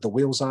how good the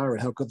wheels are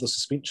and how good the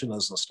suspension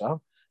is and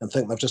stuff, and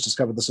think they've just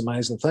discovered this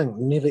amazing thing,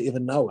 never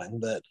even knowing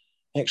that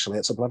actually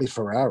it's a bloody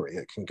Ferrari.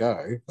 It can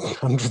go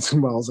hundreds of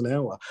miles an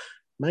hour.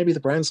 Maybe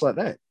the brain's like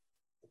that,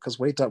 because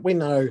we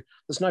know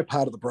there's no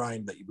part of the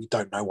brain that we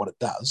don't know what it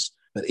does,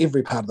 but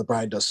every part of the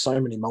brain does so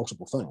many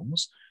multiple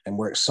things and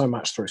works so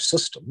much through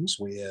systems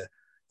where,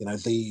 you know,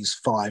 these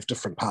 5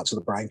 different parts of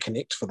the brain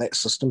connect for that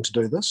system to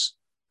do this,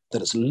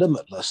 that it's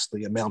limitless,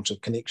 the amount of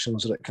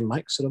connections that it can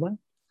make, sort of thing.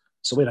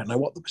 So we don't know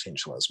what the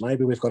potential is.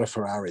 Maybe we've got a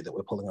Ferrari that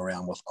we're pulling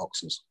around with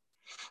oxes.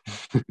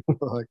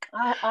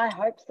 I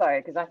hope so,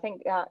 because I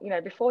think, you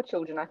know, before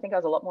children, I think I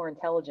was a lot more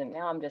intelligent.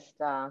 Now I'm just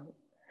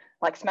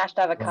like smashed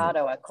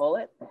avocado, I call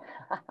it.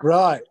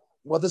 Right.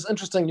 Well, there's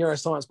interesting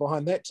neuroscience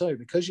behind that too,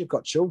 because you've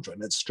got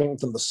children. It's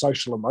strengthened the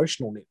social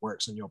emotional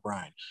networks in your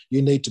brain.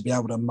 You need to be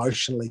able to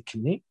emotionally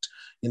connect.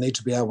 You need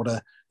to be able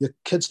to, your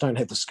kids don't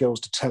have the skills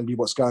to tell you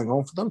what's going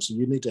on for them. So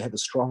you need to have a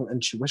strong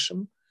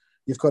intuition.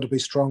 You've got to be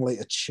strongly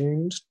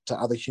attuned to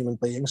other human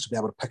beings to be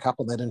able to pick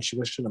up on that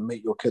intuition and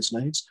meet your kids'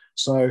 needs.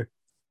 So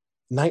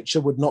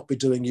nature would not be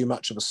doing you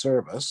much of a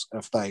service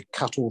if they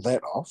cut all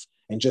that off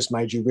and just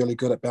made you really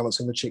good at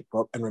balancing the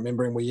checkbook and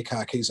remembering where your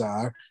car keys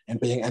are and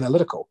being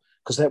analytical,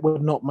 because that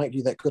would not make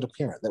you that good a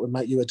parent. That would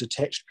make you a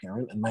detached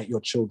parent and make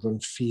your children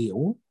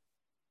feel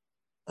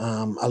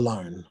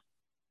alone.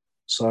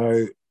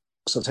 So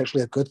it's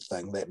actually a good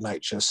thing that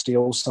nature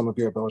steals some of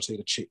your ability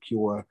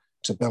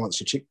to balance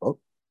your checkbook,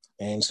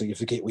 and so you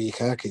forget where your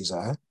car keys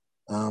are.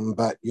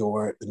 But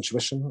your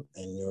intuition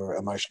and your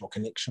emotional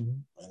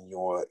connection and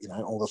your, you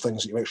know, all the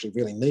things that you actually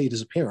really need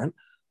as a parent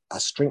are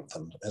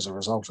strengthened as a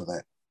result of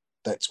that.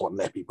 That's what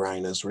nappy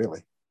brain is,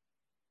 really.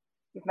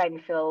 You've made me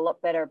feel a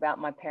lot better about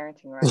my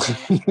parenting right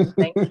now.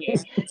 Thank you.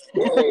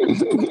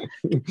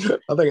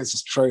 I think it's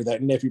just true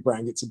that nappy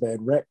brain gets a bad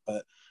rap,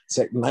 but it's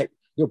like,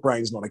 your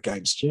brain's not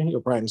against you.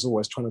 Your brain's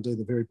always trying to do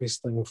the very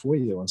best thing for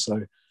you. And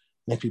so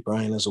nappy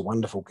brain is a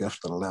wonderful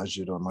gift that allows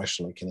you to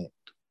emotionally connect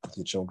with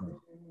your children.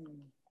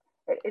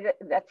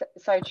 That's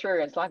so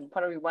true. It's like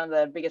probably one of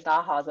the biggest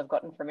ahas I've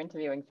gotten from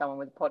interviewing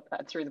someone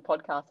through the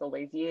podcast all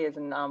these years.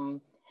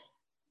 And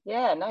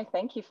yeah, no,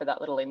 thank you for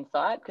that little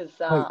insight, because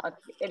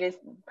it is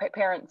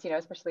parents, you know,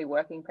 especially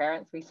working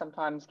parents, we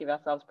sometimes give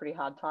ourselves a pretty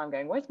hard time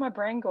going, where's my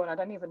brain going? I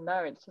don't even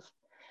know. It's just.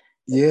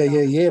 Yeah.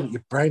 But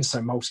your brain's so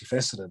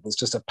multifaceted. There's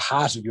just a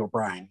part of your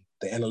brain,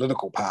 the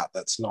analytical part,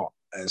 that's not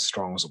as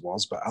strong as it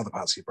was, but other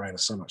parts of your brain are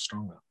so much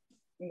stronger.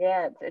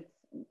 Yeah, it's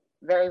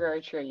very, very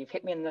true. You've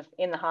hit me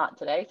in the heart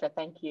today, so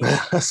thank you.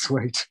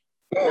 Sweet.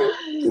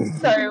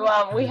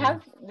 So we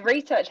have,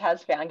 research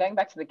has found, going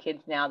back to the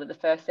kids now, that the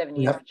first 7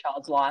 years of a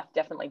child's life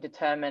definitely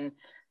determine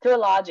to a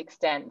large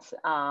extent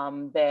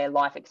their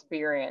life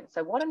experience.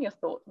 So what are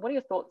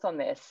your thoughts on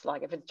this?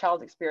 Like, if a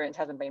child's experience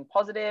hasn't been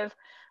positive,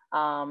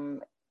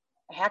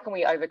 how can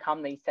we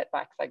overcome these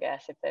setbacks, I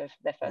guess, if their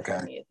first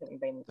 7 years haven't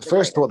been? The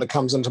first thought that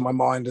comes into my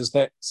mind is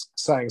that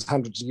saying it's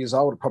hundreds of years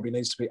old. It probably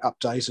needs to be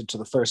updated to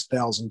the first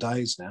 1,000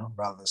 days now,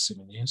 rather than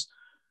 7 years.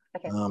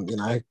 Okay. You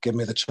know, give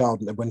me the child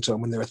in the winter,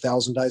 and when they're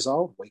 1,000 days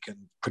old, we can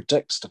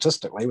predict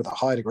statistically with a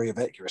high degree of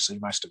accuracy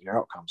most of your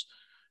outcomes.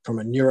 From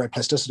a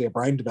neuroplasticity, a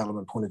brain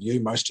development point of view,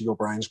 most of your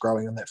brain's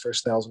growing in that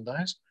first 1,000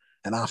 days.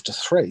 And after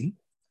 3,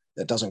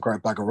 it doesn't grow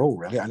bugger all,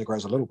 really. It only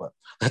grows a little bit.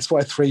 That's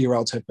why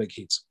 3-year-olds have big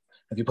heads.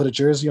 Have you put a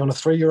jersey on a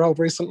 3-year-old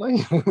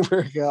recently?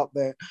 Working out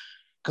there.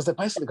 Because they've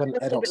basically got an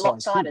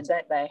adult-sized head.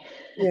 Don't they?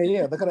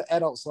 Yeah, they've got an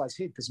adult-sized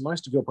head because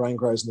most of your brain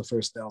grows in the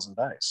first 1,000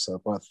 days.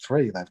 So by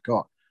 3, they've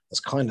got this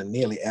kind of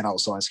nearly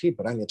adult-sized head,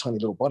 but only a tiny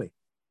little body.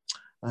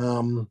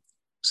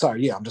 So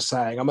yeah, I'm just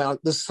saying, I mean,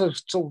 there's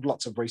still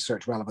lots of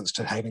research relevance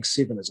to having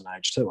 7 as an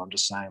age too. I'm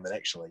just saying that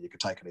actually you could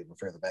take it even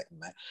further back than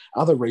that.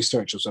 Other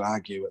researchers would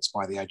argue it's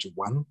by the age of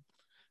 1.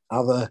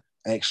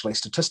 Actually,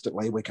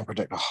 statistically, we can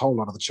predict a whole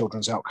lot of the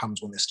children's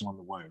outcomes when they're still in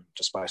the womb,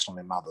 just based on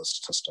their mother's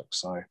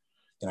statistics. So,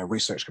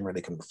 research can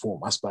really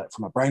inform us. But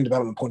from a brain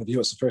development point of view,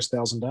 it's the first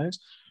 1,000 days.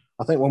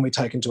 I think when we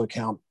take into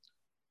account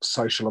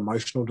social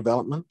emotional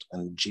development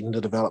and gender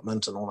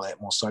development and all of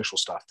that more social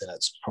stuff, then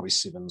it's probably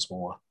 7's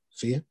more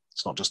fair.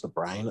 It's not just the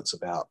brain, it's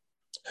about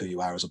who you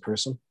are as a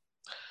person.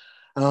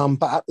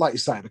 But like you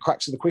say, the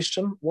crux of the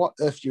question, what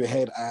if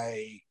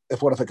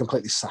it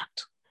completely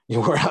sucked?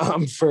 Your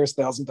first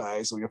 1,000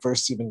 days or your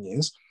first 7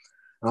 years.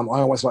 I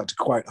always like to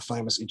quote a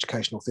famous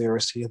educational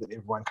theorist here that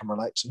everyone can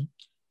relate to.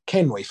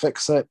 Can we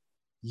fix it?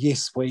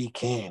 Yes, we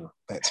can.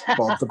 That's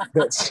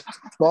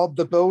Bob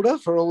the Builder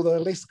for all the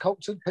less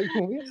cultured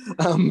people here.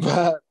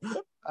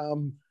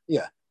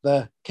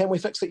 Can we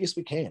fix it? Yes,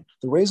 we can.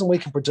 The reason we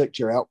can predict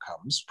your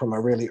outcomes from a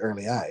really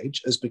early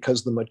age is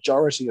because the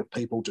majority of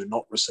people do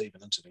not receive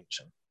an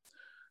intervention.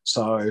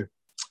 So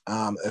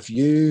if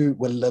you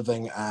were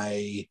living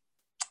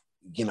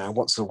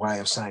what's the way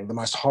of saying the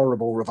most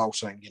horrible,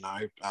 revolting,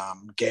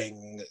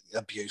 gang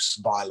abuse,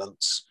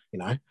 violence,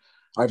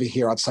 over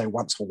here I'd say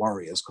Once Were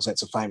Warriors, because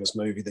that's a famous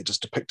movie that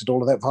just depicted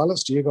all of that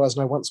violence. Do you guys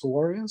know Once Were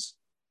Warriors?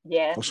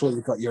 Yeah. I'm sure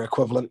you've got your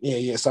equivalent.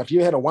 Yeah. So if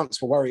you had a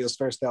Once Were Warriors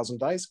first 1,000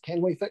 days,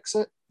 can we fix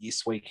it?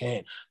 Yes, we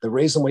can. The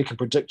reason we can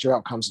predict your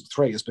outcomes at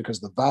 3 is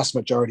because the vast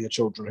majority of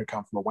children who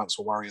come from a Once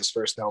Were Warriors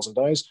first 1,000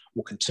 days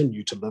will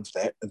continue to live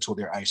that until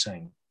they're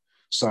 18.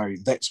 So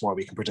that's why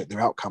we can predict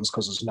their outcomes,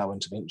 because there's no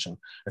intervention.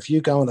 If you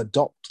go and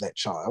adopt that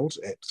child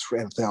at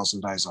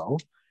 1,000 days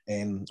old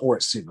or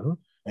at 7,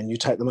 and you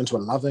take them into a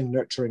loving,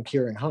 nurturing,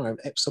 caring home,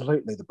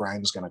 absolutely the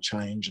brain's going to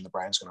change and the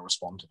brain's going to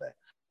respond to that.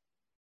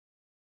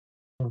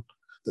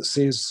 That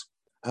says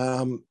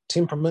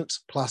temperament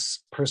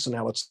plus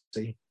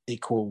personality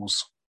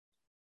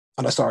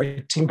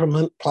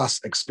temperament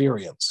plus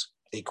experience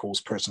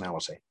equals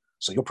personality.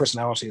 So your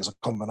personality is a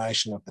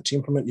combination of the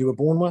temperament you were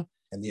born with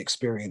and the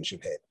experience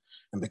you've had.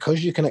 And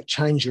because you can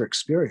change your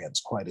experience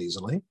quite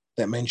easily,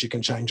 that means you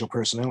can change your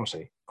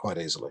personality quite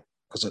easily,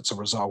 because it's a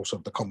result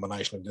of the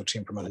combination of your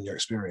temperament and your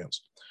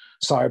experience.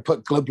 So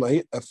put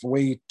glibly, if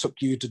we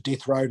took you to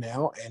death row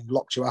now and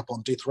locked you up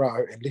on death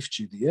row and left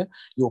you there,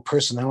 your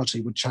personality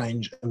would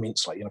change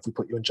immensely. If we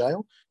put you in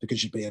jail,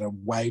 because you'd be in a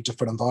way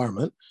different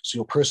environment, so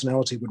your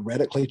personality would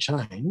radically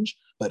change,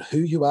 but who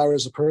you are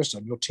as a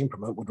person, your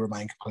temperament would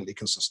remain completely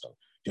consistent.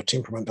 Your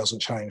temperament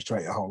doesn't change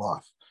throughout your whole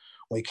life.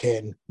 We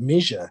can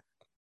measure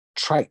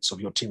traits of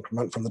your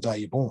temperament from the day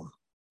you're born.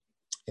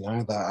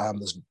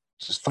 There's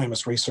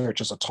famous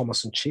researchers are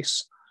Thomas and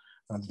Chess.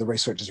 The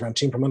researchers around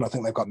temperament, I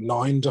think they've got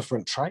 9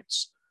 different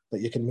traits that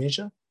you can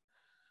measure.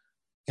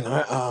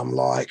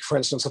 Like for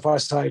instance, if I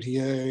say to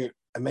you,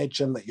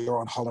 imagine that you're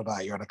on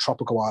holiday, you're at a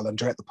tropical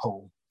island, you're at the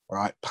pool,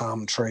 right?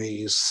 Palm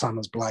trees, sun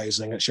is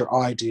blazing. It's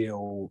your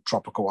ideal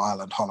tropical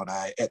island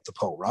holiday at the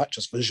pool, right?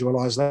 Just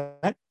visualize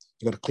that.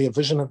 You've got a clear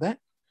vision of that.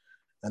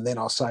 And then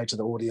I'll say to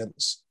the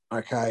audience,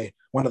 okay,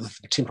 one of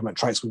the temperament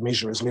traits we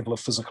measure is level of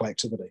physical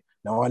activity.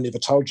 Now, I never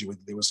told you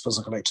whether there was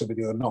physical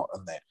activity or not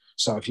in that.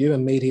 So if you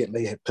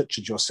immediately had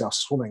pictured yourself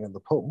swimming in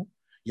the pool,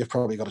 you've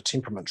probably got a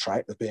temperament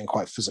trait of being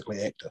quite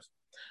physically active.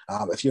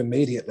 If you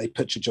immediately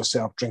pictured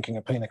yourself drinking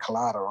a pina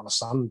colada on a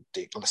sun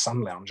deck, a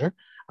sun lounger,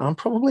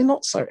 probably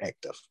not so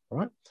active,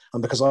 right?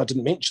 Because I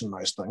didn't mention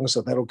those things,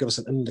 so that'll give us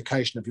an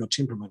indication of your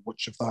temperament.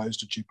 Which of those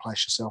did you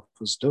place yourself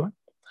as doing?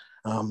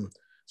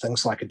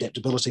 Things like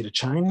adaptability to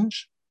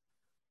change.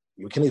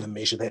 You can even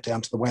measure that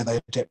down to the way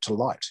they adapt to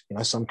light.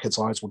 Some kids'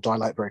 eyes will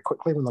dilate very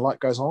quickly when the light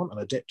goes on and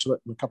adapt to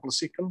it in a couple of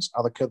seconds.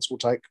 Other kids will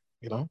take,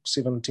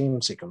 7,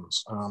 10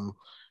 seconds.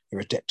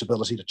 Your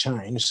adaptability to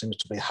change seems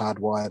to be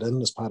hardwired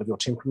in as part of your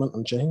temperament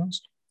and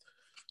genes.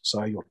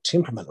 So your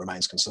temperament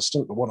remains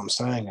consistent, but what I'm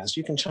saying is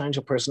you can change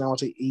your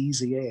personality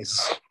easy as.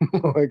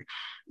 Like,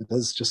 it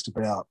is just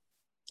about,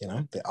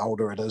 the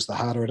older it is, the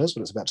harder it is,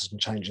 but it's about just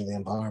changing the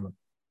environment.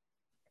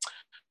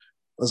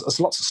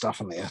 There's lots of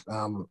stuff in there.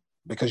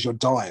 Because your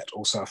diet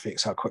also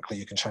affects how quickly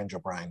you can change your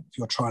brain. If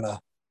you're trying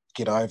to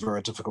get over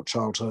a difficult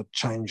childhood,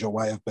 change your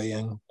way of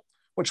being,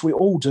 which we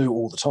all do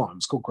all the time.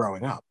 It's called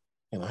growing up,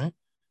 You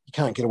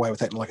can't get away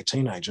with that like a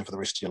teenager for the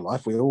rest of your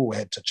life. We all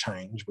had to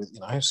change with,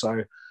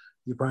 so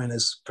your brain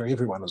is, for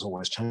everyone, is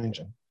always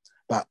changing.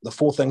 But the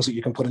 4 things that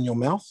you can put in your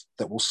mouth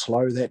that will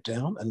slow that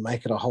down and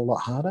make it a whole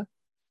lot harder,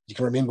 you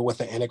can remember with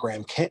the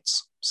anagram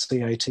CATS,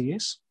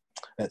 C-A-T-S.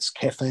 It's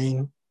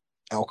caffeine,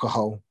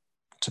 alcohol,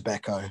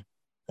 tobacco,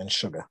 and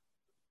sugar.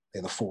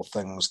 They're the 4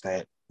 things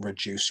that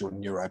reduce your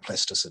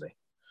neuroplasticity.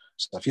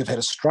 So if you've had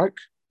a stroke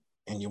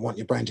and you want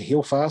your brain to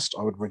heal fast,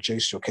 I would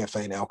reduce your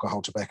caffeine,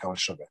 alcohol, tobacco, and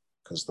sugar,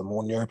 because the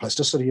more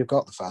neuroplasticity you've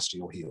got, the faster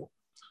you'll heal.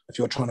 if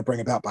you're trying to bring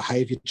about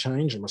behavior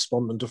change and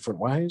respond in different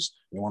ways,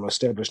 you want to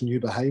establish new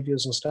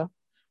behaviors and stuff,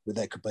 where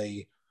that could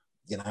be,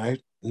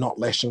 not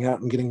lashing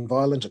out and getting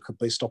violent. It could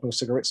be stopping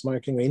cigarette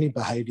smoking, or any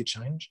behavior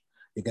change.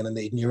 You're going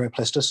to need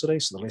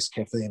neuroplasticity. So the less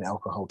caffeine,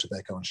 alcohol,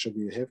 tobacco, and sugar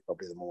you have,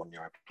 probably the more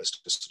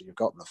neuroplasticity you've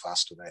got, and the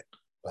faster that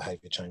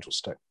behavior change will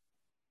stick.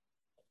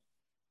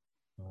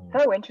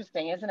 So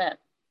interesting, isn't it?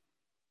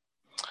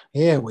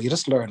 Yeah, well, you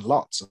just learn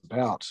lots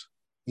about,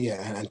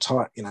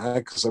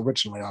 because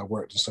originally I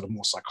worked in sort of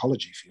more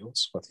psychology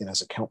fields, but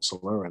as a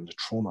counsellor and a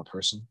trauma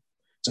person,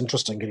 it's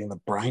interesting getting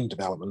the brain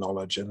development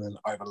knowledge and then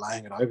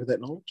overlaying it over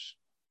that knowledge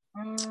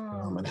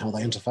and how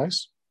they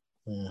interface.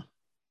 Yeah.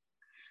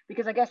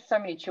 Because I guess so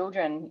many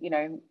children,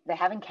 they're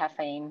having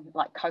caffeine,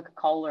 like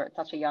Coca-Cola at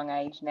such a young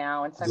age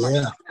now, and so much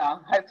sugar.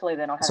 Hopefully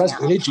they're not having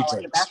alcohol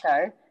and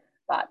tobacco.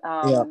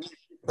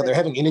 But they're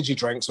having energy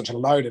drinks which are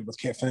loaded with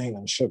caffeine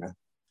and sugar.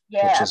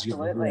 Yeah,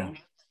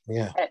 absolutely.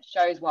 Yeah. And it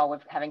shows why we're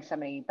having so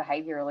many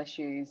behavioural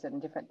issues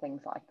and different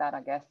things like that,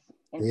 I guess,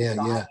 in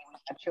society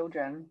with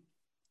children.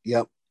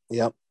 Yep.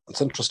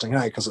 It's interesting,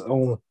 because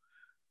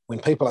when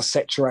people are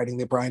saturating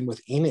their brain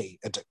with any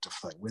addictive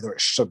thing, whether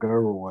it's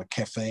sugar or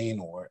caffeine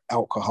or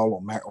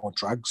alcohol or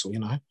drugs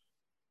or,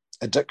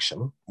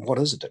 addiction, what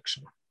is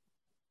addiction?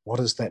 What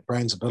is that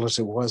brain's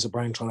ability? Why is the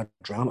brain trying to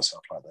drown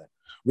itself like that?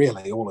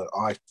 Really,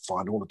 I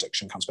find all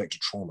addiction comes back to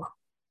trauma.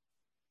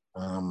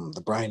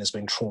 The brain has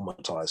been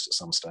traumatized at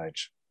some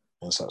stage,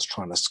 and so it's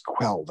trying to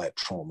quell that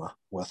trauma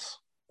with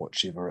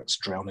whichever it's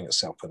drowning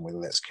itself in, whether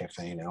that's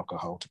caffeine,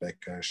 alcohol,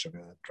 tobacco,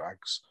 sugar,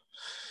 drugs,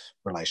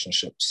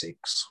 relationship,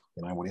 sex,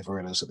 whatever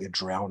it is that they're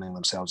drowning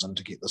themselves in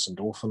to get this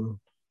endorphin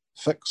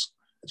fix.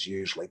 It's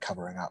usually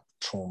covering up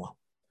trauma.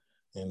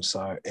 And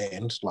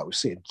like we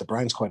said, the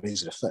brain's quite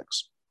easy to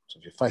fix. So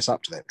if you face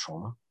up to that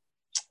trauma,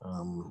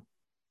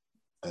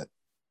 it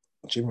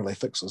generally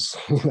fixes,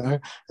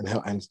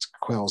 and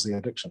quells the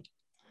addiction.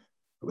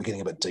 But we're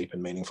getting a bit deep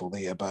and meaningful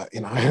there, but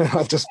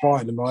I just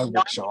find in my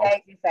workshop,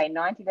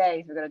 90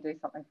 days we've got to do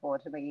something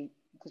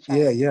to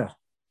change.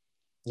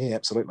 Yeah,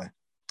 absolutely,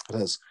 it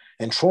is.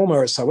 And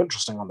trauma is so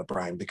interesting on the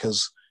brain,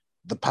 because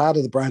the part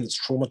of the brain that's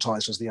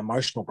traumatized is the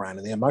emotional brain,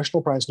 and the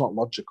emotional brain is not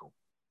logical.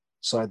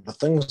 So the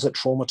things that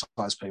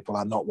traumatize people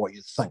are not what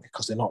you think,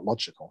 because they're not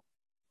logical.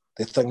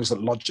 They're things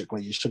that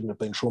logically you shouldn't have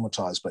been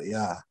traumatized, but you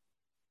are,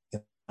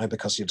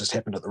 because you just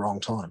happened at the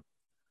wrong time.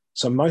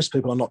 So most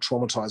people are not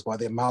traumatized by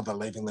their mother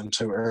leaving them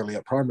too early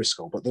at primary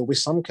school, but there'll be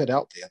some kid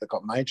out there that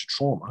got major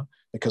trauma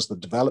because the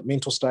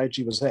developmental stage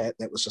he was at,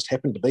 that was just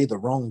happened to be the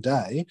wrong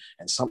day,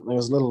 and something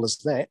as little as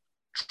that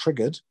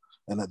triggered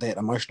and that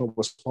emotional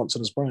response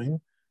in his brain,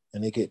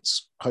 and he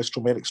gets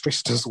post-traumatic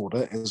stress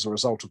disorder as a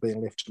result of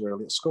being left too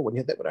early at school. And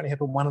yet that would only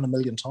happen 1 in a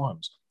million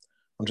times.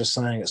 I'm just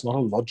saying it's not a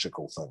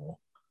logical thing.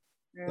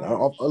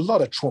 A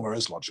lot of trauma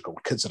is logical.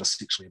 Kids that are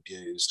sexually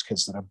abused,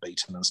 kids that are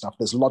beaten and stuff,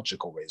 there's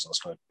logical reasons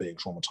for being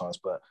traumatized.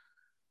 But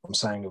I'm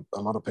saying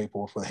a lot of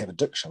people, if they have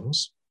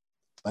addictions,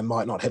 they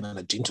might not have an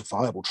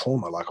identifiable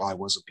trauma, like I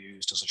was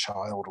abused as a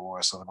child,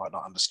 or so they might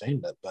not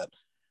understand it, but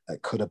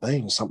it could have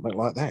been something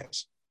like that.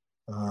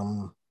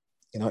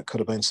 It could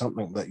have been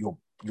something that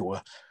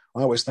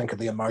I always think of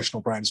the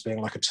emotional brain as being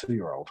like a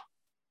 2-year-old.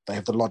 They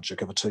have the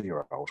logic of a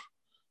 2-year-old.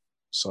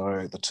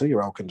 So the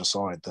 2-year-old can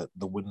decide that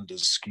the wind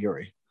is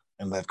scary,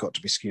 and they've got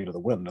to be scared of the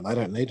wind, and they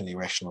don't need any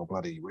rational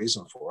bloody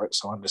reason for it.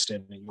 So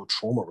understanding your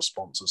trauma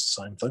response is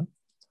the same thing.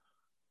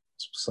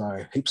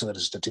 So heaps of it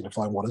is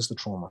identifying what is the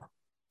trauma.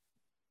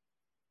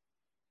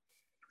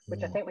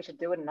 Which I think we should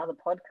do in another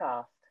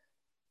podcast.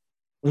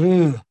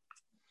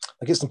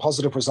 I get some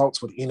positive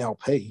results with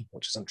NLP,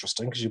 which is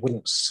interesting, because you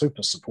wouldn't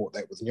super support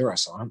that with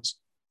neuroscience.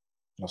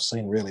 I've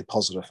seen really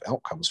positive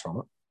outcomes from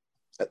it.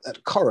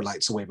 It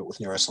correlates a wee bit with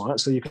neuroscience,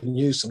 so you can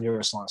use some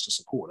neuroscience to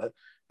support it,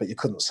 but you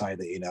couldn't say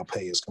that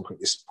NLP is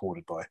completely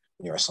supported by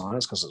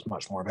neuroscience, because it's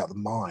much more about the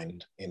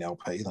mind,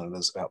 NLP, than it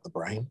is about the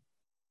brain.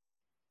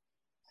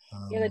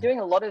 They're doing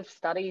a lot of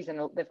studies,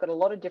 and they've got a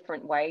lot of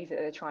different ways that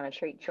they're trying to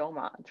treat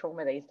trauma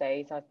these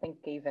days. I think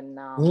even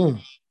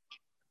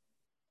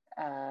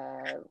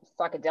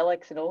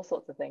psychedelics and all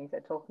sorts of things they're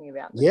talking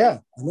about. Yeah,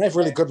 and they have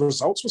really good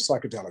results with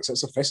psychedelics.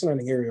 It's a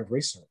fascinating area of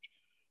research.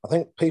 I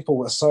think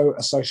people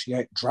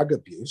associate drug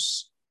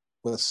abuse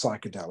with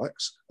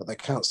psychedelics, but they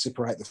can't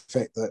separate the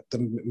fact that the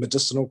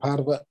medicinal part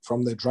of it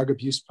from the drug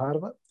abuse part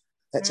of it.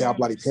 That's our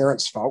bloody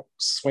parents' fault,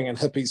 swinging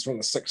hippies from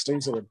the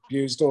 60s who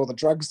abused all the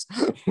drugs.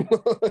 Gave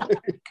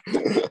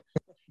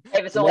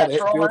us all that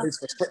trauma. These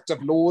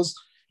restrictive laws.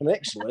 And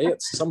actually,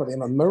 some of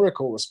them are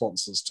miracle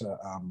responses to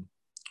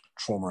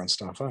trauma and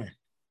stuff, eh?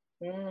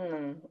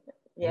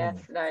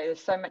 Yes, no,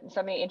 there's so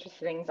many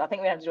interesting things. I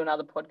think we have to do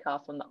another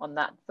podcast on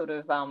that sort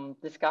of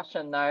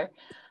discussion, though.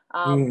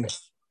 Yeah,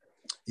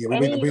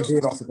 we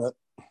veered off a bit.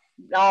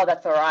 Oh,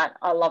 that's all right.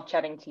 I love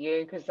chatting to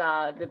you, because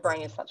the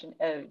brain is such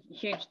a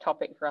huge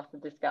topic for us to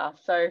discuss.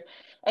 So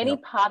any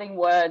parting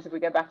words, if we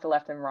go back to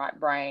left and right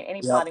brain,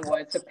 any parting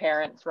words for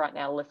parents right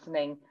now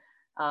listening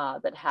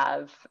that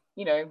have,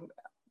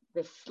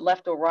 this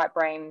left or right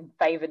brain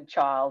favored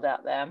child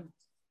out there?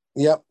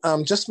 Yep.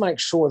 Just make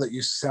sure that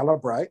you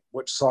celebrate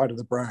which side of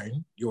the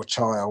brain your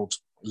child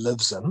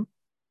lives in,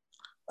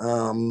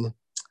 and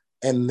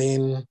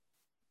then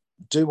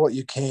do what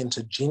you can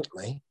to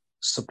gently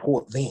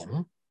support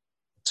them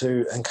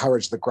to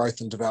encourage the growth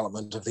and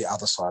development of the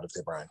other side of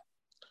their brain.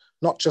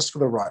 Not just for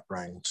the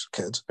right-brained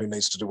kid who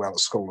needs to do well at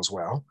school as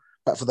well,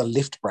 but for the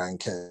left-brain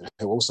kid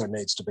who also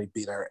needs to be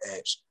better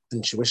at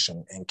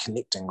intuition and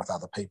connecting with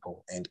other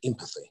people and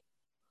empathy.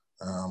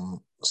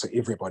 So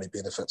everybody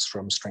benefits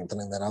from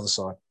strengthening that other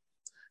side.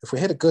 If we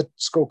had a good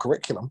school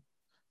curriculum,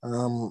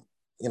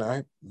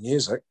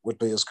 music would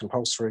be as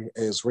compulsory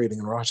as reading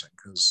and writing,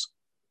 because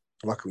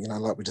like we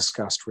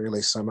discussed,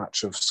 really so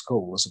much of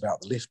school is about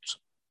the left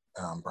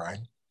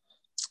brain,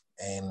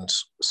 and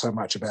so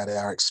much about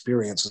our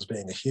experience as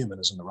being a human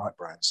is in the right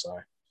brain. So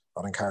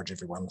I'd encourage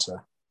everyone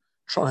to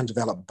try and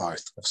develop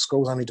both. If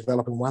school's only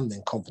developing one,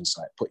 then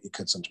compensate. Put your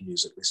kids into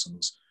music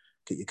lessons,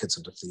 get your kids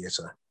into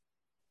theatre.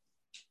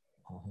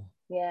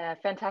 Yeah,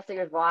 fantastic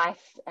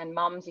advice. And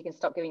mums, you can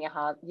stop giving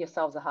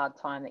yourselves a hard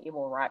time that you're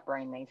more right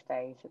brain these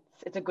days.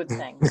 It's a good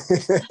thing. It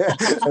is,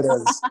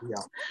 yeah.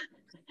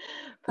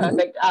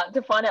 Perfect.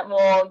 To find out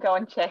more, go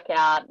and check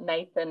out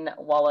Nathan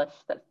Wallis.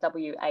 That's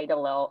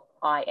WALLIS.com.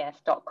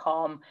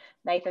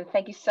 Nathan,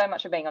 thank you so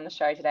much for being on the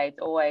show today. It's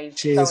always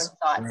so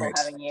insightful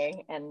having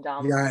you. And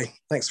yay,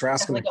 thanks for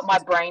asking me.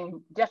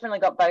 Definitely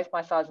got both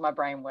my sides of my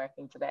brain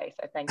working today.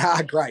 So thank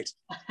you. Great.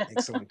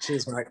 Excellent.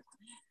 Cheers, mate.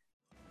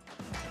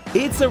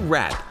 It's a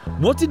wrap.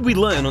 What did we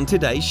learn on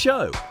today's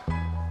show?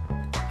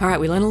 All right,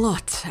 we learn a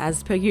lot.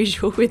 As per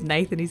usual with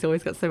Nathan, he's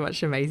always got so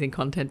much amazing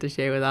content to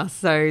share with us.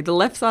 So the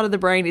left side of the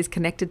brain is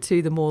connected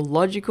to the more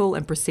logical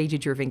and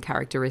procedure-driven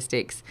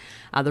characteristics.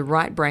 The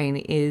right brain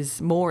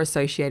is more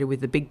associated with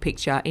the big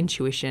picture,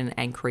 intuition,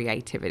 and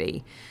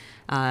creativity.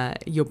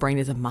 Your brain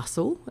is a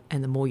muscle,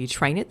 and the more you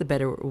train it, the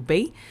better it will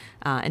be.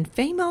 And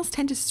females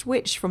tend to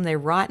switch from their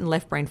right and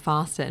left brain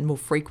faster and more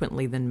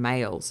frequently than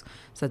males.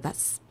 So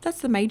that's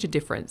the major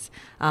difference.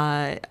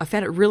 I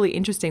found it really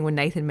interesting when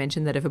Nathan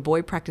mentioned that if a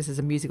boy practices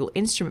a musical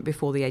instrument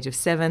before the age of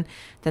 7,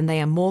 then they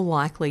are more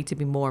likely to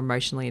be more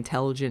emotionally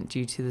intelligent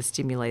due to the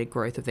stimulated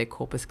growth of their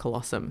corpus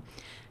callosum.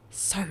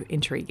 So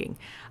intriguing.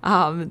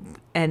 And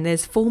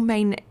there's 4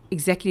 main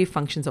executive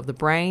functions of the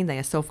brain. They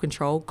are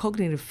self-control,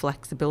 cognitive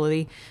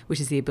flexibility, which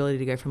is the ability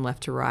to go from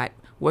left to right,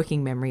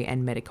 working memory,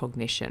 and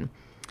metacognition.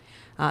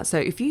 So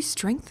if you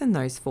strengthen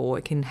those 4,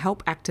 it can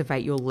help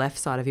activate your left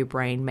side of your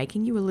brain,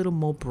 making you a little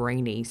more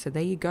brainy. So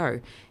there you go.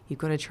 You've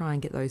got to try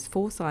and get those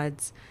 4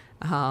 sides,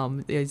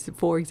 those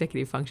 4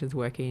 executive functions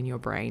working in your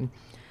brain.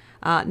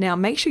 Now,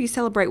 make sure you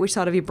celebrate which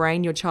side of your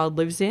brain your child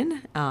lives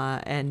in,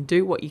 and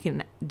do what you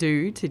can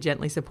do to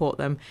gently support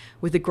them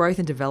with the growth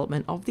and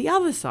development of the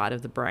other side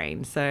of the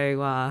brain.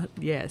 So,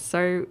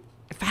 so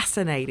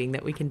fascinating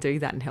that we can do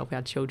that and help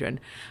our children.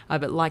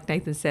 But like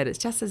Nathan said, it's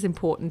just as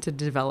important to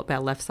develop our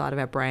left side of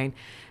our brain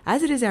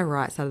as it is our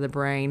right side of the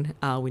brain.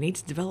 We need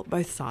to develop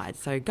both sides.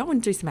 So go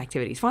and do some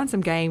activities. Find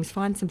some games.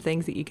 Find some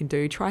things that you can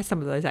do. Try some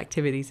of those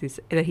activities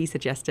that he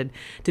suggested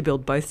to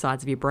build both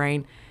sides of your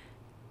brain.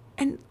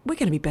 And we're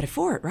going to be better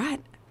for it,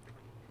 right?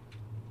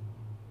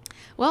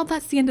 Well,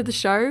 that's the end of the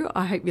show.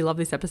 I hope you love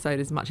this episode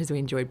as much as we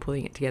enjoyed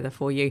putting it together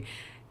for you.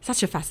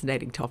 Such a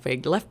fascinating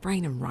topic. Left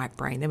brain and right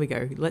brain. There we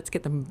go. Let's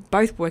get them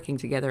both working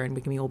together and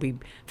we can all be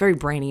very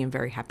brainy and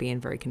very happy and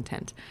very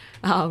content.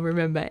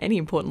 Remember, any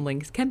important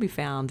links can be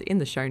found in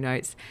the show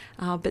notes.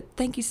 But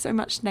thank you so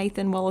much,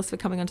 Nathan Wallis, for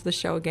coming onto the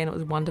show again. It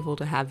was wonderful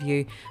to have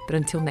you. But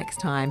until next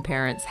time,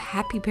 parents,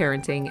 happy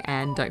parenting,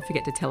 and don't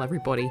forget to tell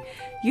everybody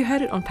you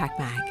heard it on Pack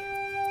Mag.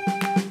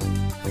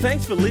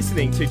 Thanks for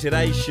listening to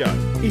today's show.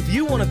 If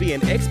you want to be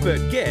an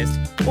expert guest,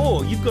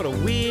 or you've got a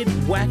weird,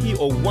 wacky,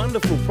 or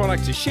wonderful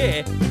product to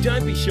share,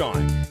 don't be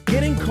shy.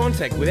 Get in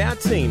contact with our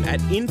team at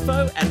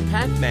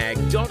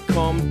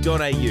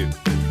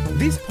info@packmag.com.au.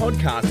 This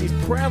podcast is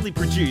proudly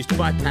produced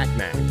by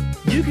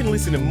PackMag. You can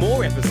listen to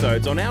more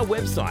episodes on our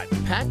website,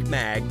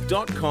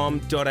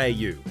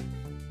 packmag.com.au.